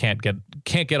can't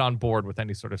get on board with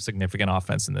any sort of significant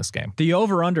offense in this game. The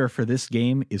over/under for this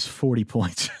game is 40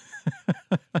 points.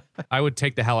 I would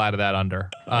take the hell out of that under.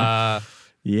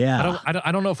 Yeah,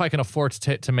 I don't know if I can afford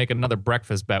to make another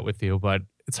breakfast bet with you, but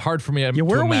it's hard for me to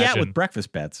where are imagine. We at with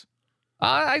breakfast bets?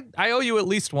 I owe you at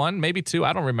least one, maybe two.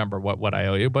 I don't remember what I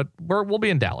owe you, but we'll be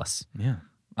in Dallas. Yeah.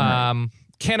 Right.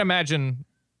 Can't imagine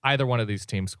either one of these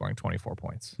teams scoring 24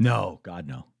 points. No, God,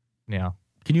 no. Yeah.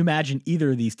 Can you imagine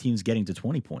either of these teams getting to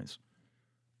 20 points?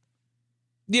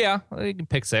 Yeah, you can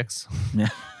pick 6. Yeah.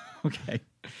 Okay.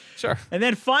 Sure. And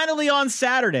then finally on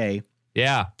Saturday,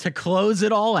 yeah, to close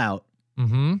it all out.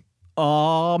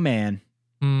 Oh man.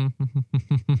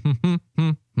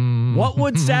 What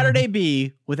would Saturday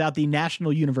be without the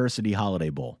National University Holiday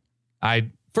Bowl?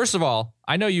 First of all,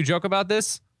 I know you joke about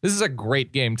this. This is a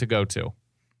great game to go to.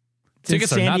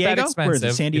 Tickets are not that expensive. Where is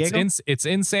it, San Diego? It's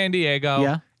in San Diego.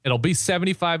 Yeah. It'll be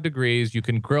 75 degrees. You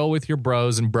can grill with your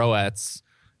bros and broettes.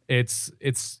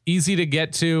 It's easy to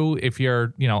get to if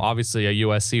you're, obviously a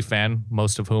USC fan,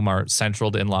 most of whom are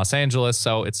central in Los Angeles.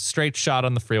 So it's a straight shot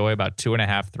on the freeway, about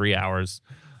 2.5, 3 hours.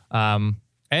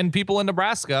 And people in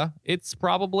Nebraska, it's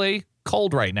probably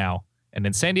cold right now. And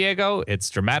in San Diego, it's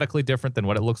dramatically different than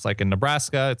what it looks like in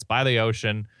Nebraska. It's by the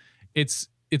ocean. It's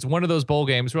one of those bowl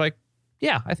games where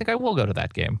yeah, I think I will go to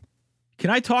that game. Can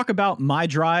I talk about my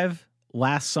drive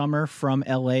last summer from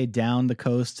LA down the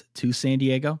coast to San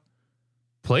Diego?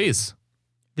 Please.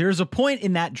 There's a point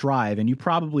in that drive, and you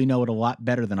probably know it a lot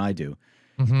better than I do,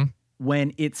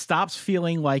 when it stops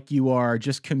feeling like you are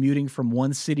just commuting from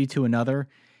one city to another,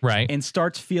 Right. and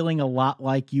starts feeling a lot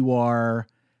like you are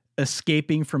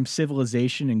escaping from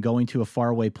civilization and going to a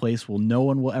faraway place where no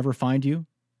one will ever find you.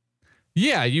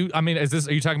 Yeah, are you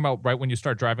talking about right when you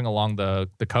start driving along the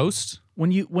coast?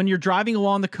 When you're driving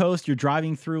along the coast, you're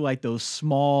driving through like those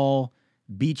small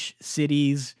beach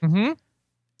cities. Mm-hmm.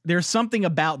 There's something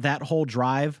about that whole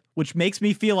drive which makes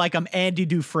me feel like I'm Andy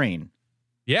Dufresne.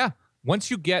 Yeah.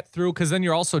 Once you get through, because then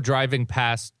you're also driving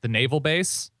past the naval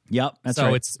base. Yep, that's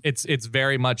so right. So it's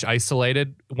very much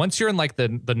isolated. Once you're in like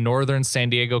the northern San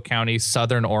Diego County,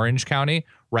 southern Orange County,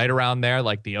 right around there,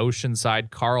 like the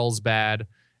Oceanside, Carlsbad,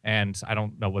 and I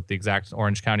don't know what the exact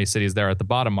Orange County cities there at the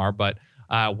bottom are, but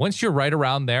once you're right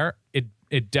around there,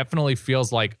 it definitely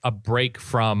feels like a break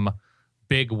from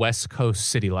big West Coast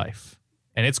city life,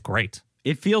 and it's great.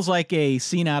 It feels like a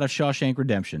scene out of Shawshank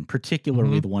Redemption,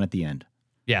 particularly the one at the end.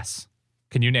 Yes.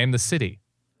 Can you name the city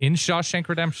in Shawshank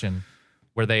Redemption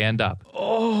where they end up?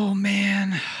 Oh,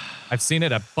 man. I've seen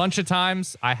it a bunch of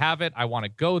times. I have it. I want to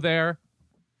go there.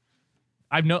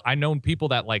 I've known people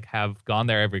that like have gone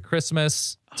there every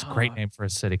Christmas. It's a great name for a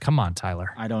city. Come on,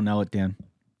 Tyler. I don't know it, Dan.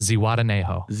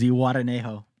 Zihuatanejo.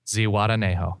 Zihuatanejo.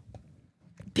 Zihuatanejo.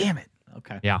 Damn it.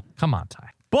 Okay. Yeah. Come on, Ty.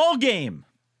 Bowl game.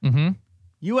 Mm-hmm.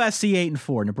 USC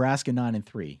 8-4, Nebraska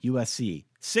 9-3. USC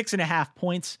 6.5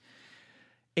 points.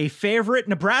 A favorite.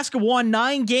 Nebraska won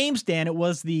 9 games, Dan. It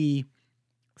was the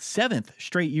 7th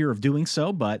straight year of doing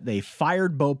so, but they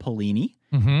fired Bo Pelini.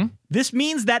 Mm-hmm. This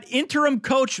means that interim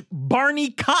coach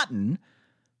Barney Cotton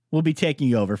will be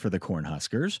taking over for the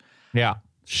Cornhuskers. Yeah.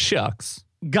 Shucks.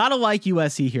 Gotta like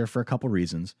USC here for a couple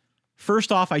reasons.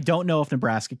 First off, I don't know if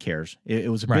Nebraska cares.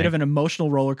 It was a bit of an emotional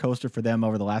roller coaster for them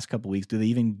over the last couple weeks. Do they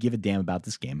even give a damn about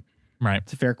this game? Right.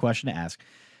 It's a fair question to ask.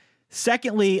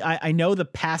 Secondly, I know the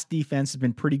pass defense has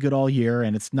been pretty good all year,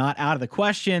 and it's not out of the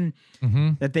question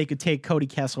that they could take Cody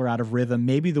Kessler out of rhythm,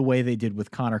 maybe the way they did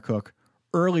with Connor Cook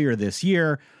earlier this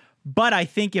year. But I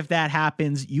think if that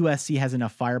happens, USC has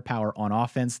enough firepower on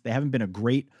offense. They haven't been a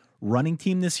great running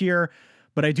team this year,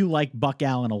 but I do like Buck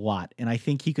Allen a lot, and I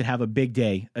think he could have a big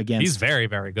day against... He's very,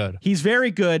 very good. He's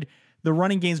very good. The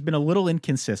running game's been a little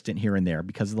inconsistent here and there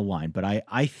because of the line, but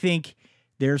I think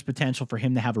there's potential for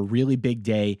him to have a really big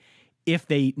day if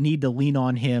they need to lean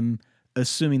on him,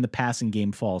 assuming the passing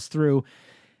game falls through.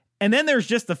 And then there's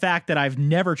just the fact that I've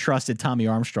never trusted Tommy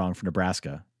Armstrong for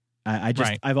Nebraska.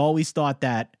 I've always thought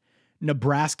that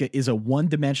Nebraska is a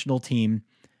one-dimensional team.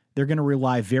 They're going to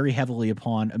rely very heavily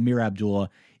upon Amir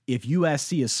Abdullah. If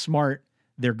USC is smart,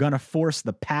 they're going to force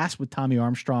the pass with Tommy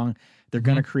Armstrong. They're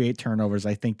going to create turnovers.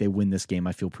 I think they win this game.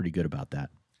 I feel pretty good about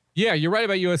that. Yeah, you're right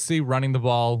about USC running the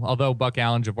ball. Although Buck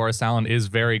Allen, Javoris Allen is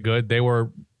very good. They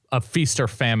were a feast or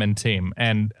famine team.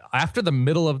 And after the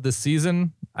middle of the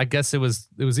season, I guess it was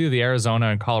either the Arizona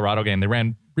and Colorado game. They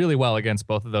ran really well against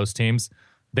both of those teams.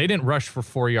 They didn't rush for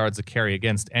 4 yards a carry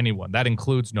against anyone. That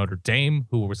includes Notre Dame,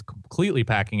 who was completely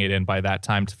packing it in by that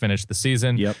time to finish the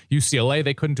season. Yep. UCLA,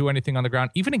 they couldn't do anything on the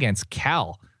ground. Even against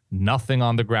Cal, nothing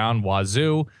on the ground.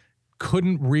 Wazoo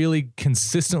couldn't really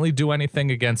consistently do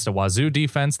anything against a Wazoo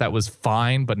defense that was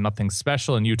fine, but nothing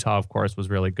special. And Utah, of course, was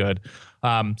really good.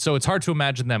 So it's hard to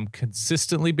imagine them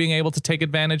consistently being able to take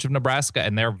advantage of Nebraska,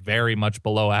 and they're very much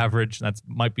below average. That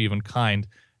might be even kind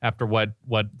after what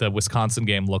the Wisconsin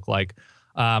game looked like.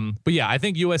 But yeah, I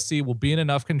think USC will be in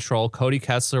enough control. Cody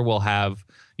Kessler will have,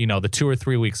 the 2 or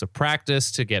 3 weeks of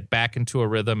practice to get back into a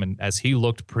rhythm. And as he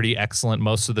looked pretty excellent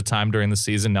most of the time during the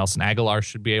season, Nelson Aguilar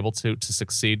should be able to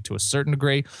succeed to a certain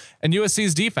degree. And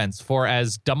USC's defense, for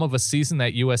as dumb of a season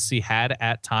that USC had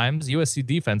at times, USC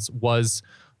defense was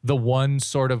the one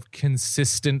sort of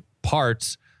consistent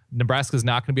part. Nebraska's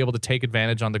not going to be able to take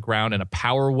advantage on the ground in a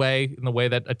power way, in the way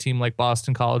that a team like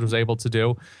Boston College was able to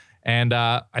do. And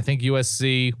I think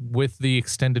USC, with the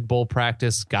extended bowl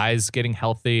practice, guys getting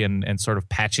healthy and sort of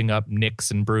patching up nicks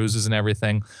and bruises and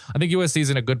everything, I think USC is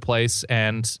in a good place.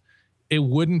 And it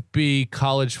wouldn't be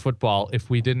college football if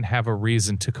we didn't have a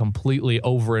reason to completely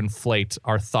overinflate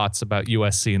our thoughts about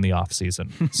USC in the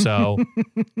offseason. So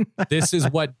this is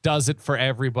what does it for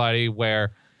everybody,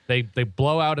 where they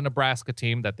blow out a Nebraska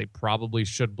team that they probably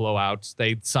should blow out.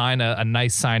 They sign a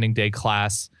nice signing day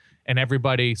class, and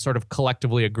everybody sort of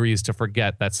collectively agrees to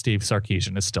forget that Steve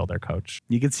Sarkisian is still their coach.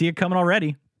 You can see it coming already.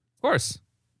 Of course.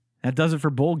 That does it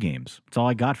for bowl games. That's all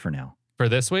I got for now. For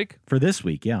this week? For this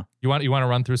week, yeah. You want to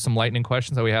run through some lightning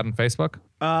questions that we had on Facebook?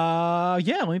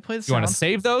 Yeah, let me play the sound. You want to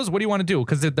save those? What do you want to do?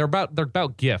 Because they're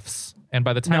about gifts. And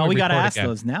by the time we got to ask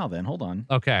those now then. Hold on.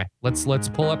 Okay, let's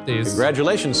pull up these.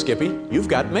 Congratulations, Skippy. You've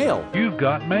got mail. You've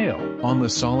got mail. On the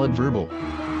Solid Verbal.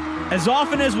 As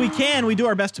often as we can, we do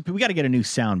our best to. We got to get a new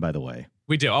sound, by the way.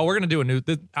 We do. Oh, we're going to do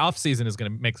the off season is going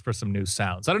to make for some new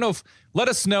sounds. I don't know let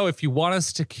us know if you want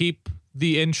us to keep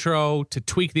the intro, to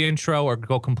tweak the intro, or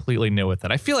go completely new with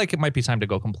it. I feel like it might be time to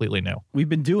go completely new. We've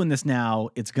been doing this now.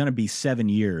 It's going to be 7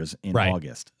 years in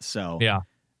August. So yeah,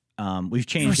 we've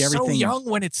changed everything. So young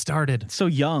when it started. So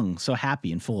young, so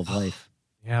happy and full of life.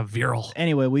 Yeah, virile.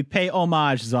 Anyway, we pay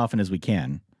homage as often as we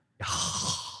can.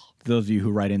 Those of you who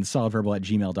write in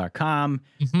solidverbal@gmail.com,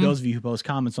 those of you who post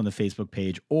comments on the Facebook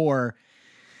page, or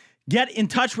get in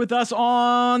touch with us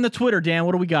on the Twitter. Dan,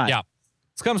 what do we got? Yeah.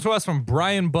 This comes to us from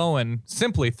Brian Bowen.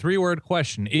 Simply 3-word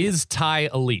question. Is Ty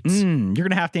elite? You're going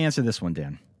to have to answer this one,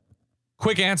 Dan.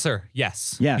 Quick answer.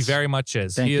 Yes. Yes. He very much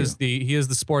is. Thank he you. is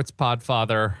the sports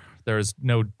podfather. There's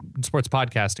no sports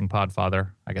podcasting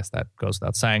podfather. I guess that goes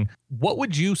without saying. What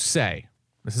would you say?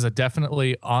 This is a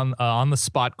definitely on the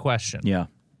spot question. Yeah.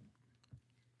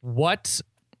 What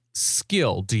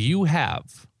skill do you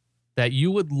have that you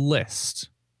would list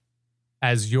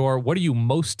as what are you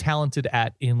most talented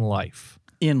at in life?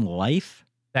 In life?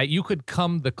 That you could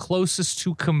come the closest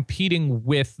to competing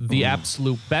with the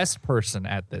absolute best person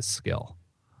at this skill.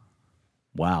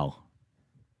 Wow.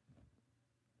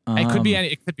 It could be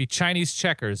it could be Chinese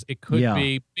checkers. It could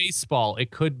be baseball.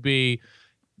 It could be,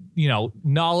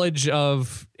 knowledge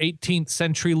of 18th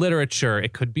century literature.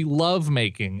 It could be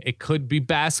lovemaking. It could be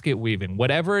basket weaving.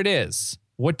 Whatever it is,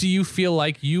 what do you feel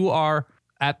like you are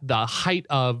at the height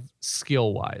of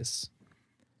skill wise?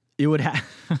 It would have.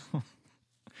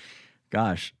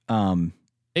 Gosh.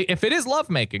 If it is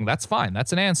lovemaking, that's fine.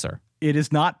 That's an answer. It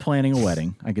is not planning a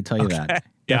wedding. I can tell you that.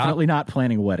 Yeah. Definitely not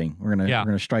planning a wedding. We're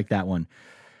gonna strike that one.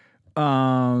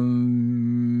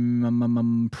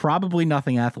 Probably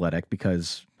nothing athletic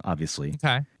because obviously.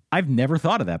 Okay. I've never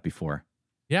thought of that before.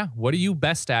 Yeah. What are you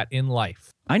best at in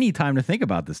life? I need time to think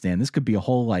about this, Dan. This could be a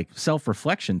whole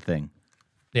self-reflection thing.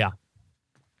 Yeah.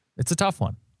 It's a tough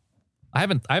one. I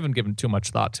haven't given too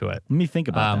much thought to it. Let me think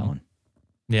about that one.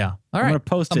 Yeah. All right. I'm going to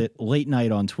post it late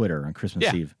night on Twitter on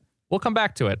Christmas Eve. We'll come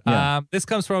back to it. Yeah. This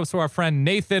comes from our friend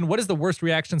Nathan. What is the worst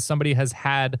reaction somebody has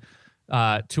had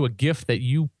to a gift that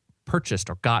you purchased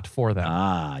or got for them?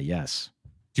 Ah, yes.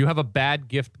 Do you have a bad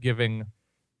gift giving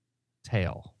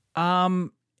tale?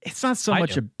 It's not so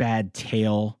much a bad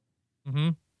tale. Mm-hmm.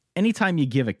 Anytime you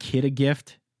give a kid a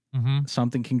gift,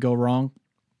 something can go wrong.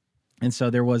 And so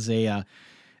there was a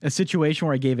situation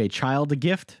where I gave a child a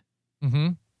gift,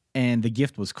 and the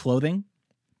gift was clothing.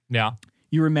 Yeah.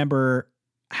 You remember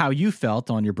how you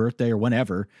felt on your birthday or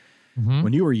whenever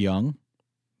when you were young,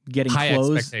 getting high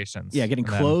clothes. Expectations. Yeah, getting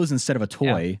clothes instead of a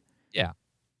toy. Yeah.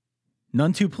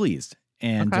 None too pleased.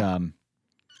 And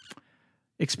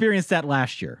experienced that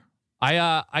last year.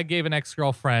 I gave an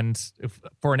ex-girlfriend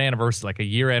for an anniversary, like a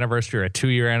year anniversary or a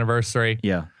 2-year anniversary.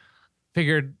 Yeah.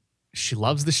 Figured she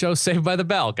loves the show Saved by the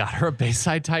Bell. Got her a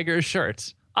Bayside Tigers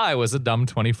shirt. I was a dumb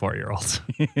 24-year-old.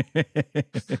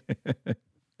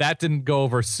 That didn't go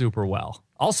over super well.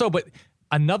 Also, but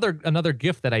another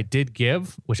gift that I did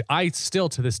give, which I still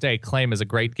to this day claim is a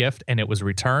great gift, and it was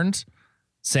returned.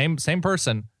 Same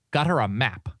person got her a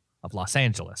map of Los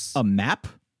Angeles. A map?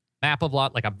 Map of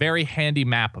like a very handy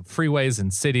map of freeways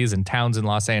and cities and towns in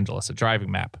Los Angeles, a driving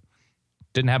map.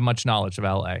 Didn't have much knowledge of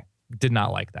LA. Did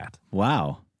not like that.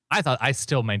 Wow. I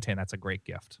still maintain that's a great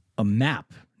gift. A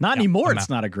map. Not anymore. It's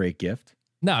not a great gift.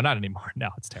 No, not anymore. No,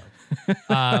 it's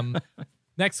terrible.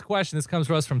 Next question. This comes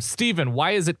to us from Steven.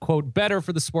 Why is it, quote, better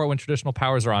for the sport when traditional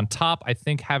powers are on top? I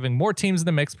think having more teams in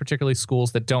the mix, particularly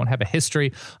schools that don't have a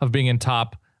history of being in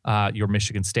top, your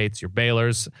Michigan States, your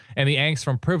Baylors, and the angst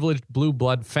from privileged blue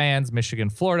blood fans, Michigan,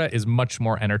 Florida, is much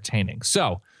more entertaining.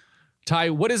 So,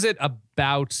 Ty, what is it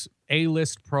about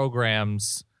A-list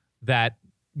programs that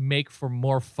make for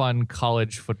more fun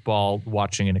college football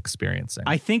watching and experiencing?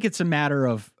 I think it's a matter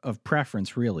of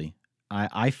preference, really.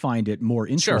 I find it more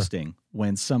interesting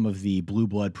when some of the blue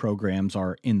blood programs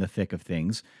are in the thick of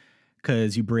things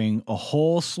because you bring a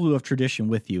whole slew of tradition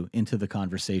with you into the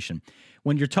conversation.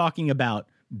 When you're talking about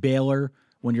Baylor,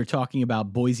 when you're talking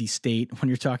about Boise State, when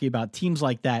you're talking about teams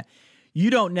like that, you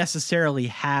don't necessarily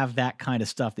have that kind of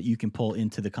stuff that you can pull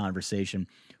into the conversation.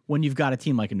 When you've got a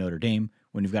team like a Notre Dame,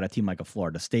 when you've got a team like a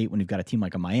Florida State, when you've got a team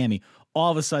like a Miami,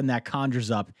 all of a sudden that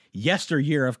conjures up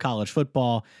yesteryear of college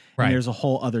football, and there's a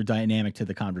whole other dynamic to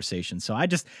the conversation. So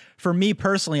for me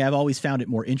personally, I've always found it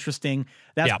more interesting.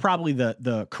 That's probably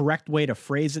the correct way to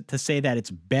phrase it. To say that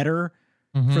it's better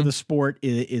for the sport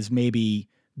is maybe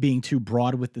being too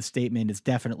broad with the statement. It's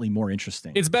definitely more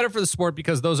interesting. It's better for the sport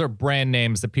because those are brand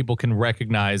names that people can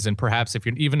recognize, and perhaps if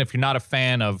you're not a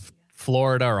fan of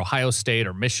Florida or Ohio State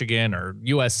or Michigan or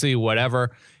USC,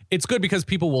 whatever, it's good because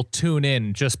people will tune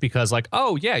in just because like,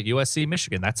 oh yeah, USC,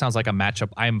 Michigan. That sounds like a matchup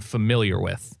I'm familiar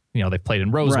with. You know, they've played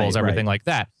in Rose Bowls, everything like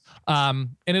that.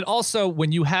 And it also,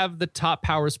 when you have the top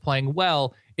powers playing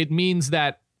well, it means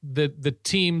that the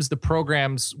teams, the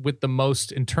programs with the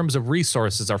most in terms of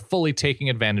resources are fully taking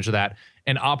advantage of that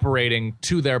and operating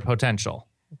to their potential,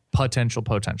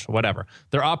 whatever.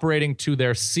 They're operating to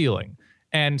their ceiling.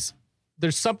 And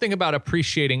there's something about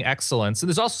appreciating excellence. And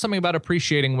there's also something about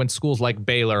appreciating when schools like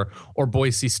Baylor or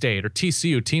Boise State or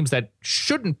TCU, teams that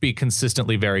shouldn't be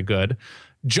consistently very good,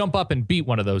 jump up and beat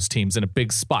one of those teams in a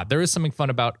big spot. There is something fun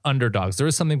about underdogs. There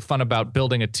is something fun about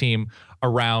building a team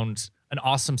around an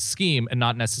awesome scheme and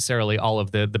not necessarily all of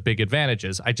the big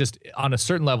advantages. I just, on a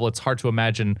certain level, it's hard to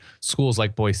imagine schools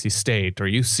like Boise State or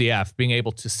UCF being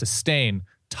able to sustain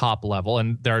top level,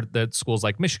 and there are the schools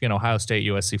like Michigan, Ohio State,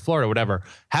 USC, Florida, whatever,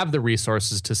 have the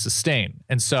resources to sustain.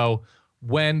 And so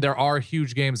when there are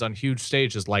huge games on huge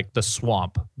stages like the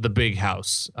Swamp, the Big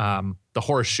House, the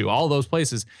Horseshoe, all those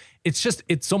places, it's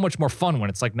so much more fun when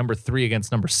it's like number 3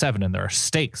 against number 7 and there are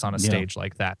stakes on a stage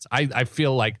like that. I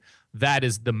feel like that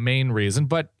is the main reason.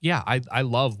 But yeah, I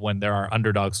love when there are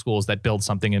underdog schools that build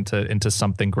something into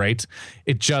something great.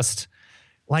 It just,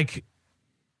 like,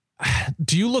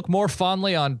 do you look more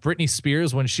fondly on Britney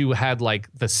Spears when she had like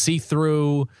the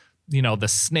see-through, you know, the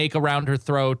snake around her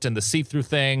throat and the see-through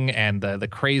thing and the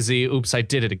crazy, oops, I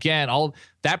did it again, all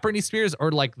that Britney Spears,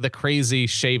 or like the crazy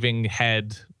shaving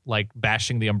head, like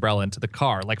bashing the umbrella into the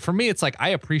car? Like, for me, it's like, I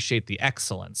appreciate the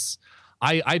excellence.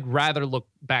 I'd rather look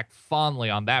back fondly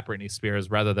on that Britney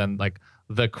Spears rather than like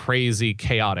the crazy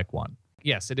chaotic one.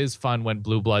 Yes, it is fun when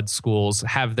blue blood schools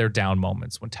have their down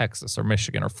moments, when Texas or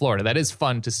Michigan or Florida. That is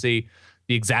fun to see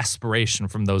the exasperation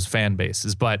from those fan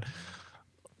bases. But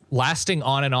lasting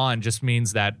on and on just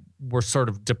means that we're sort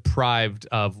of deprived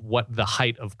of what the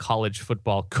height of college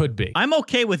football could be. I'm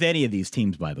okay with any of these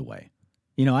teams, by the way.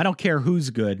 You know, I don't care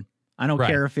who's good. I don't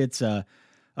care if it's a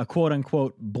quote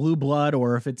unquote blue blood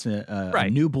or if it's a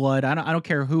new blood. I don't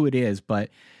care who it is, but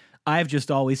I've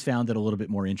just always found it a little bit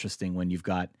more interesting when you've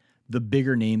got the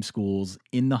bigger name schools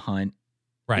in the hunt.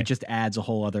 It just adds a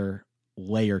whole other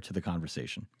layer to the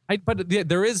conversation. But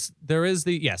there is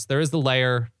the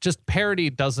layer. Just parity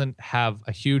doesn't have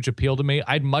a huge appeal to me.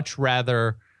 I'd much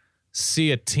rather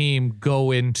see a team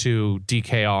go into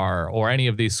DKR or any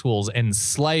of these schools and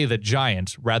slay the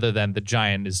giant rather than the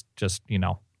giant is just, you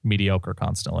know, mediocre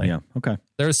constantly. Yeah. Okay.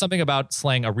 There is something about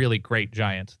slaying a really great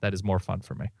giant that is more fun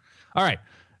for me. All right.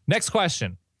 Next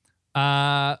question.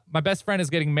 My best friend is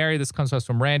getting married. This comes to us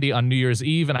from Randy on New Year's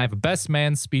Eve, and I have a best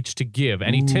man speech to give.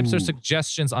 Any tips or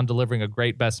suggestions on delivering a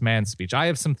great best man speech? I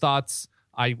have some thoughts.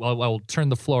 I will turn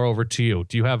the floor over to you.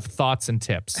 Do you have thoughts and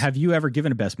tips? Have you ever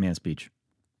given a best man speech?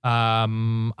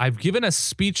 I've given a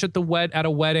speech at a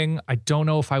wedding. I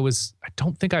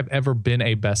don't think I've ever been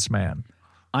a best man.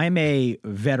 I'm a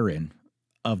veteran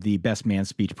of the best man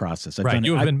speech process.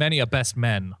 You have been many a best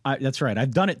men. That's right.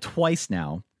 I've done it twice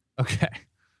now. Okay.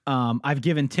 I've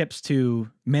given tips to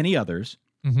many others.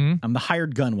 Mm-hmm. I'm the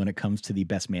hired gun when it comes to the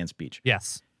best man speech.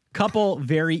 Yes. Couple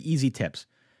very easy tips.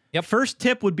 Yep. First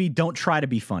tip would be don't try to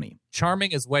be funny.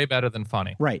 Charming is way better than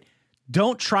funny. Right.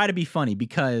 Don't try to be funny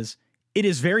because it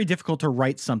is very difficult to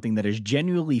write something that is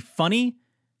genuinely funny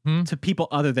to people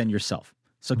other than yourself.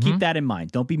 So keep that in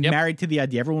mind. Don't be married to the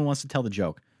idea. Everyone wants to tell the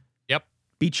joke. Yep.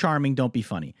 Be charming. Don't be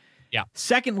funny. Yeah.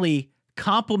 Secondly,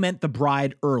 compliment the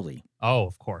bride early. Oh,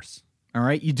 of course. All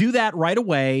right. You do that right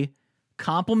away.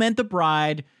 Compliment the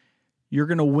bride. You're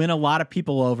going to win a lot of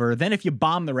people over. Then if you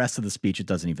bomb the rest of the speech, it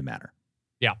doesn't even matter.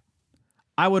 Yeah.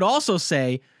 I would also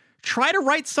say try to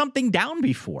write something down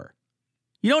before.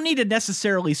 You don't need to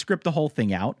necessarily script the whole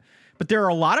thing out, but there are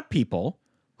a lot of people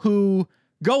who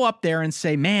go up there and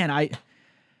say, man, I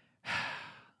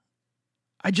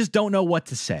just don't know what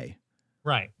to say.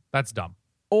 Right. That's dumb.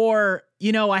 Or,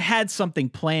 you know, I had something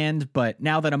planned, but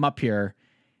now that I'm up here,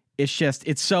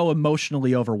 it's so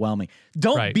emotionally overwhelming.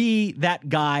 Don't be that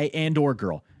guy and or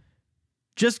girl.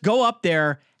 Just go up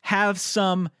there, have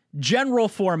some general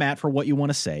format for what you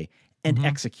want to say, and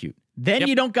execute. Then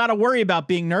you don't got to worry about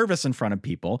being nervous in front of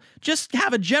people. Just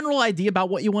have a general idea about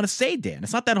what you want to say, Dan.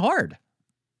 It's not that hard.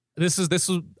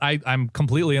 I'm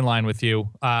completely in line with you.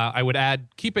 I would add,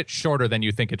 keep it shorter than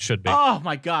you think it should be. Oh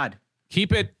my God.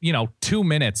 Keep it, 2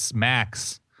 minutes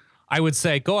max. I would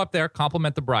say go up there,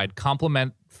 compliment the bride,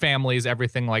 compliment families,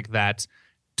 everything like that.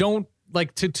 Don't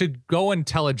like to go and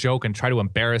tell a joke and try to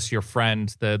embarrass your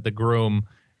friend, the groom,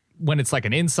 when it's like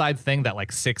an inside thing that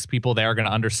like 6 people there are going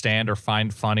to understand or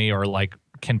find funny or like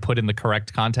can put in the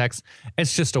correct context.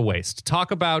 It's just a waste.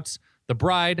 Talk about the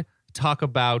bride, talk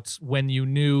about when you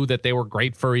knew that they were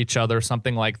great for each other,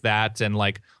 something like that. And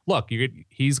like, look,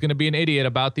 he's going to be an idiot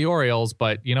about the Orioles,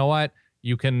 but you know what?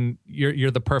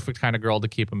 You're the perfect kind of girl to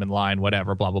keep him in line,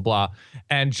 whatever, blah, blah, blah.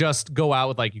 And just go out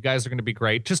with like, you guys are going to be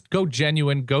great. Just go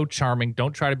genuine, go charming.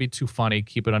 Don't try to be too funny.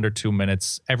 Keep it under 2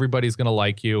 minutes. Everybody's going to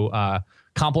like you.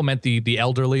 Compliment the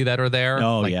elderly that are there.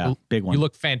 Oh, like, yeah. Big one. You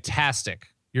look fantastic.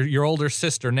 Your older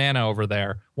sister, Nana, over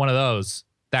there, one of those.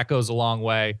 That goes a long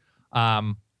way.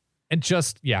 And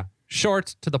just,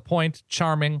 short, to the point,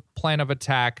 charming, plan of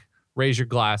attack, raise your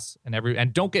glass,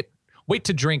 and don't wait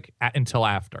to drink until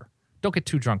after. Don't get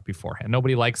too drunk beforehand.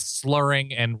 Nobody likes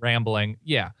slurring and rambling.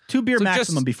 Yeah. 2 beer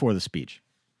maximum before the speech.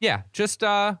 Yeah. Just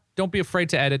don't be afraid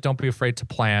to edit. Don't be afraid to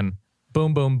plan.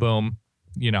 Boom, boom, boom.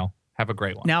 Have a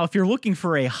great one. Now, if you're looking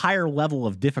for a higher level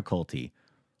of difficulty,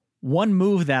 one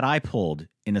move that I pulled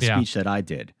in a speech that I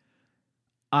did,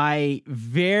 I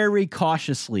very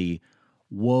cautiously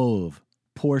wove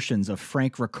portions of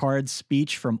Frank Ricard's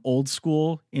speech from Old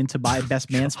School into my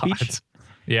Best Man speech.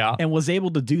 Yeah. And was able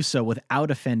to do so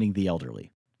without offending the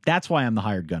elderly. That's why I'm the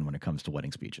hired gun when it comes to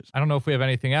wedding speeches. I don't know if we have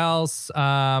anything else.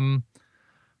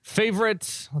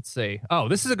 Favorite, let's see. Oh,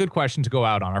 this is a good question to go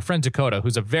out on. Our friend Dakota,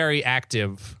 who's a very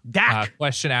active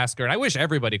question asker. And I wish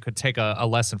everybody could take a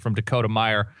lesson from Dakota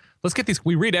Meyer. Let's get these.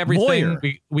 We read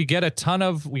everything. We get a ton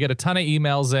of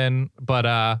emails in,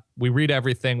 but we read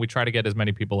everything. We try to get as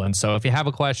many people in. So if you have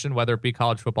a question, whether it be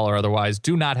college football or otherwise,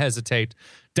 do not hesitate.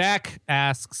 Dak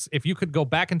asks, if you could go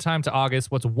back in time to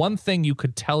August, what's one thing you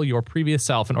could tell your previous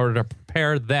self in order to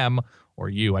prepare them, or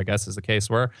you, I guess is the case,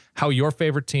 where how your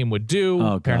favorite team would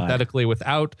do, parenthetically,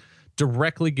 without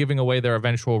directly giving away their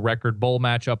eventual record bowl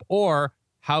matchup, or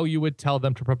how you would tell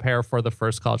them to prepare for the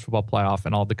first college football playoff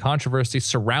and all the controversy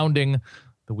surrounding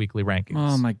the weekly rankings.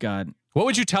 Oh, my God. What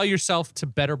would you tell yourself to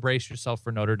better brace yourself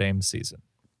for Notre Dame's season?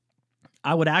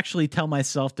 I would actually tell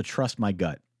myself to trust my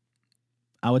gut.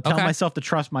 I would tell myself to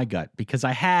trust my gut because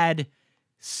I had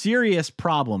serious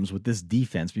problems with this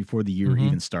defense before the year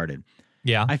even started.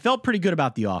 Yeah. I felt pretty good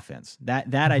about the offense.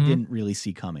 That I didn't really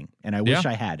see coming, and I wish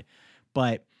I had.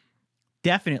 But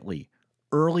definitely,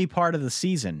 early part of the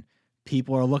season,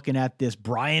 people are looking at this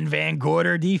Brian Van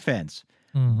Gorder defense.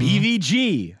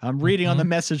 BVG. I'm reading on the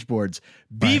message boards.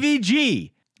 BVG.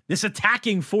 This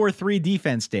attacking 4-3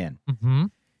 defense, Dan.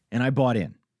 And I bought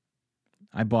in.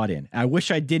 I wish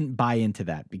I didn't buy into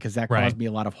that because that caused me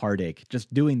a lot of heartache.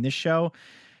 Just doing this show,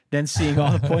 then seeing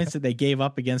all the points that they gave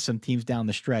up against some teams down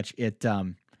the stretch.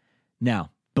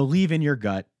 Now, believe in your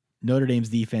gut. Notre Dame's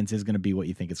defense is going to be what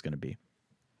you think it's going to be.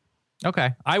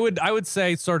 Okay. I would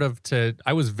say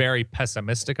I was very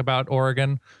pessimistic about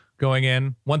Oregon going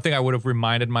in. One thing I would have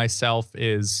reminded myself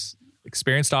is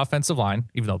experienced offensive line,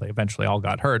 even though they eventually all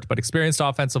got hurt, but experienced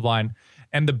offensive line.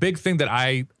 And the big thing that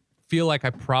I feel like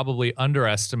I probably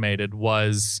underestimated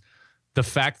was the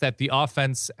fact that the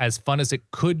offense, as fun as it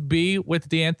could be with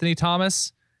DeAnthony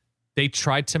Thomas, they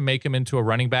tried to make him into a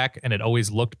running back and it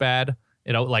always looked bad.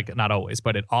 Not always,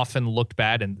 but it often looked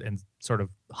bad and sort of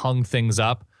hung things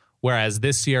up. Whereas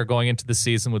this year, going into the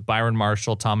season with Byron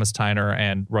Marshall, Thomas Tyner,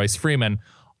 and Royce Freeman,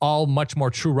 all much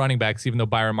more true running backs, even though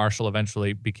Byron Marshall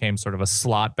eventually became sort of a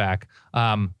slot back,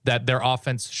 that their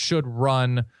offense should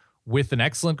run with an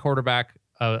excellent quarterback,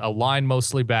 a line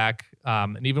mostly back,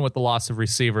 and even with the loss of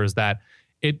receivers, that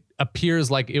it appears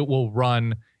like it will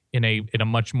run in a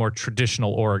much more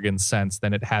traditional Oregon sense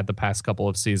than it had the past couple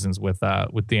of seasons with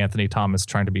DeAnthony Thomas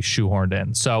trying to be shoehorned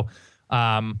in. So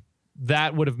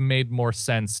that would have made more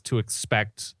sense to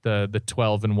expect the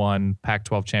 12-1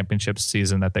 Pac-12 championship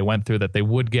season that they went through, that they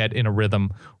would get in a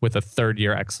rhythm with a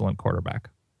third-year excellent quarterback.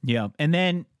 Yeah, and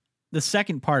then the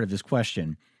second part of this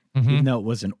question, even though it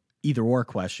was an either-or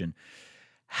question,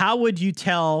 how would you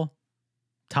tell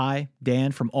Ty,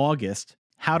 Dan, from August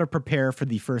how to prepare for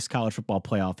the first college football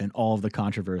playoff and all of the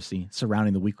controversy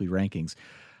surrounding the weekly rankings?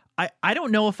 I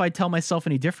don't know if I'd tell myself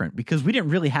any different because we didn't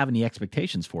really have any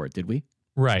expectations for it, did we?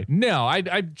 Right. No,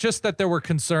 I just that there were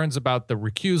concerns about the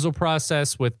recusal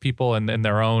process with people and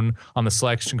their own on the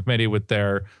selection committee with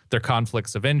their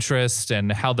conflicts of interest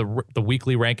and how the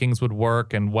weekly rankings would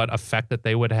work and what effect that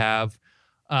they would have.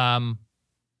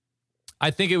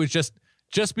 I think it was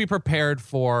just be prepared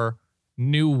for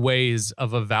new ways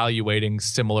of evaluating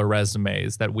similar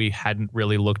resumes that we hadn't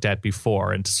really looked at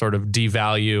before, and to sort of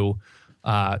devalue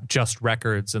just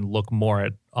records and look more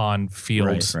at on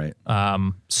field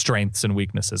strengths and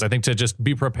weaknesses. I think to just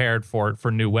be prepared for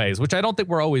new ways, which I don't think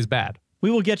were always bad.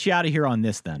 We will get you out of here on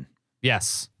this then.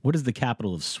 Yes. What is the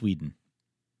capital of Sweden?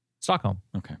 Stockholm.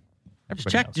 Okay.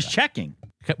 Just checking.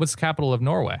 What's the capital of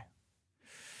Norway?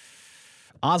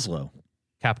 Oslo.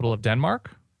 Capital of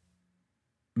Denmark?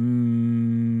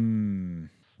 Mm,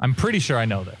 I'm pretty sure I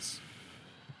know this.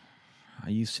 I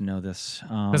used to know this.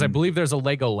 Because I believe there's a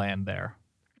Legoland there.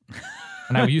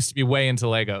 And I used to be way into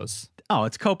Legos. Oh,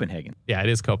 it's Copenhagen. Yeah, it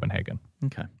is Copenhagen.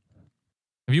 Okay.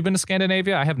 Have you been to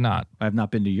Scandinavia? I have not. I have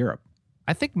not been to Europe.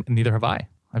 I think neither have I.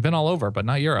 I've been all over, but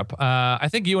not Europe. I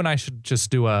think you and I should just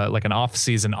do an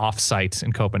off-season off-site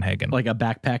in Copenhagen. Like a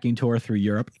backpacking tour through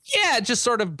Europe? Yeah, just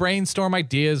sort of brainstorm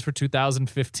ideas for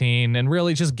 2015 and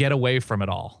really just get away from it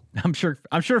all. I'm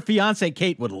sure fiance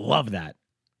Kate would love that.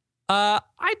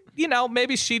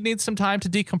 Maybe she needs some time to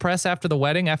decompress after the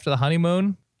wedding, after the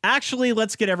honeymoon. Actually,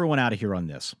 let's get everyone out of here on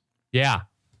this. Yeah.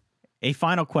 A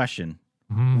final question,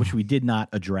 which we did not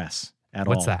address at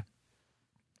all. What's that?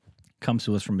 Comes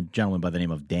to us from a gentleman by the name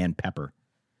of Dan Pepper.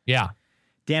 Yeah.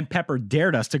 Dan Pepper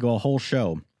dared us to go a whole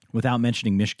show without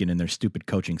mentioning Michigan in their stupid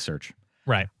coaching search.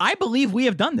 Right. I believe we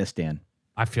have done this, Dan.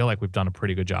 I feel like we've done a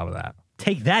pretty good job of that.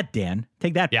 Take that, Dan.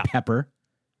 Take that, Pepper.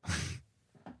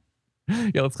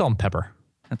 Yeah, let's call him Pepper.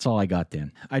 That's all I got,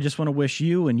 Dan. I just want to wish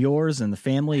you and yours and the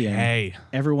family and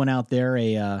everyone out there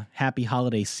a happy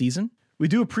holiday season. We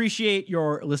do appreciate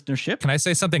your listenership. Can I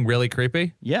say something really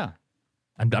creepy? Yeah.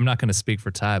 I'm not going to speak for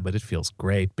Ty, but it feels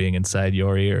great being inside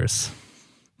your ears.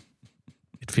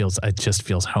 It just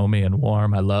feels homey and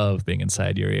warm. I love being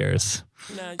inside your ears.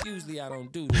 Now, usually I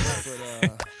don't do this,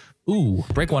 but ooh,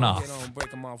 break one off. Break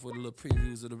them off with a little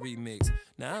previews of the remix.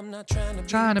 Now I'm not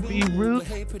trying to be rude. But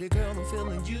hey, pretty girl, I'm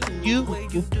feeling you. The way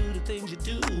you do the things you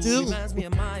do. Reminds me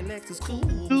of my Lexus cool.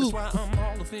 That's why I'm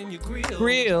all up in your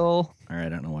grill. All right, I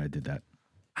don't know why I did that.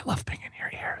 I love being in your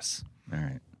ears. All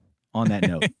right. On that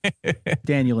note,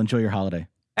 Daniel, enjoy your holiday.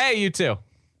 Hey, you too.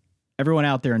 Everyone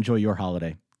out there, enjoy your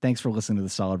holiday. Thanks for listening to the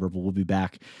Solid Verbal. We'll be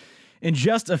back in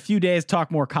just a few days.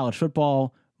 Talk more college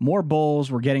football, more bowls.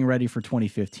 We're getting ready for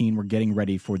 2015. We're getting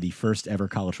ready for the first ever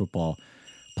college football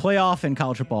playoff and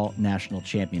college football national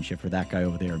championship for that guy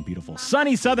over there in beautiful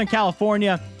sunny Southern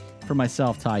California. For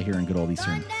myself, Ty, here in good old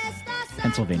Eastern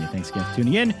Pennsylvania. Thanks again for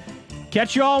tuning in.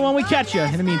 Catch you all when we catch you.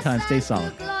 In the meantime, stay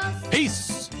solid. Peace.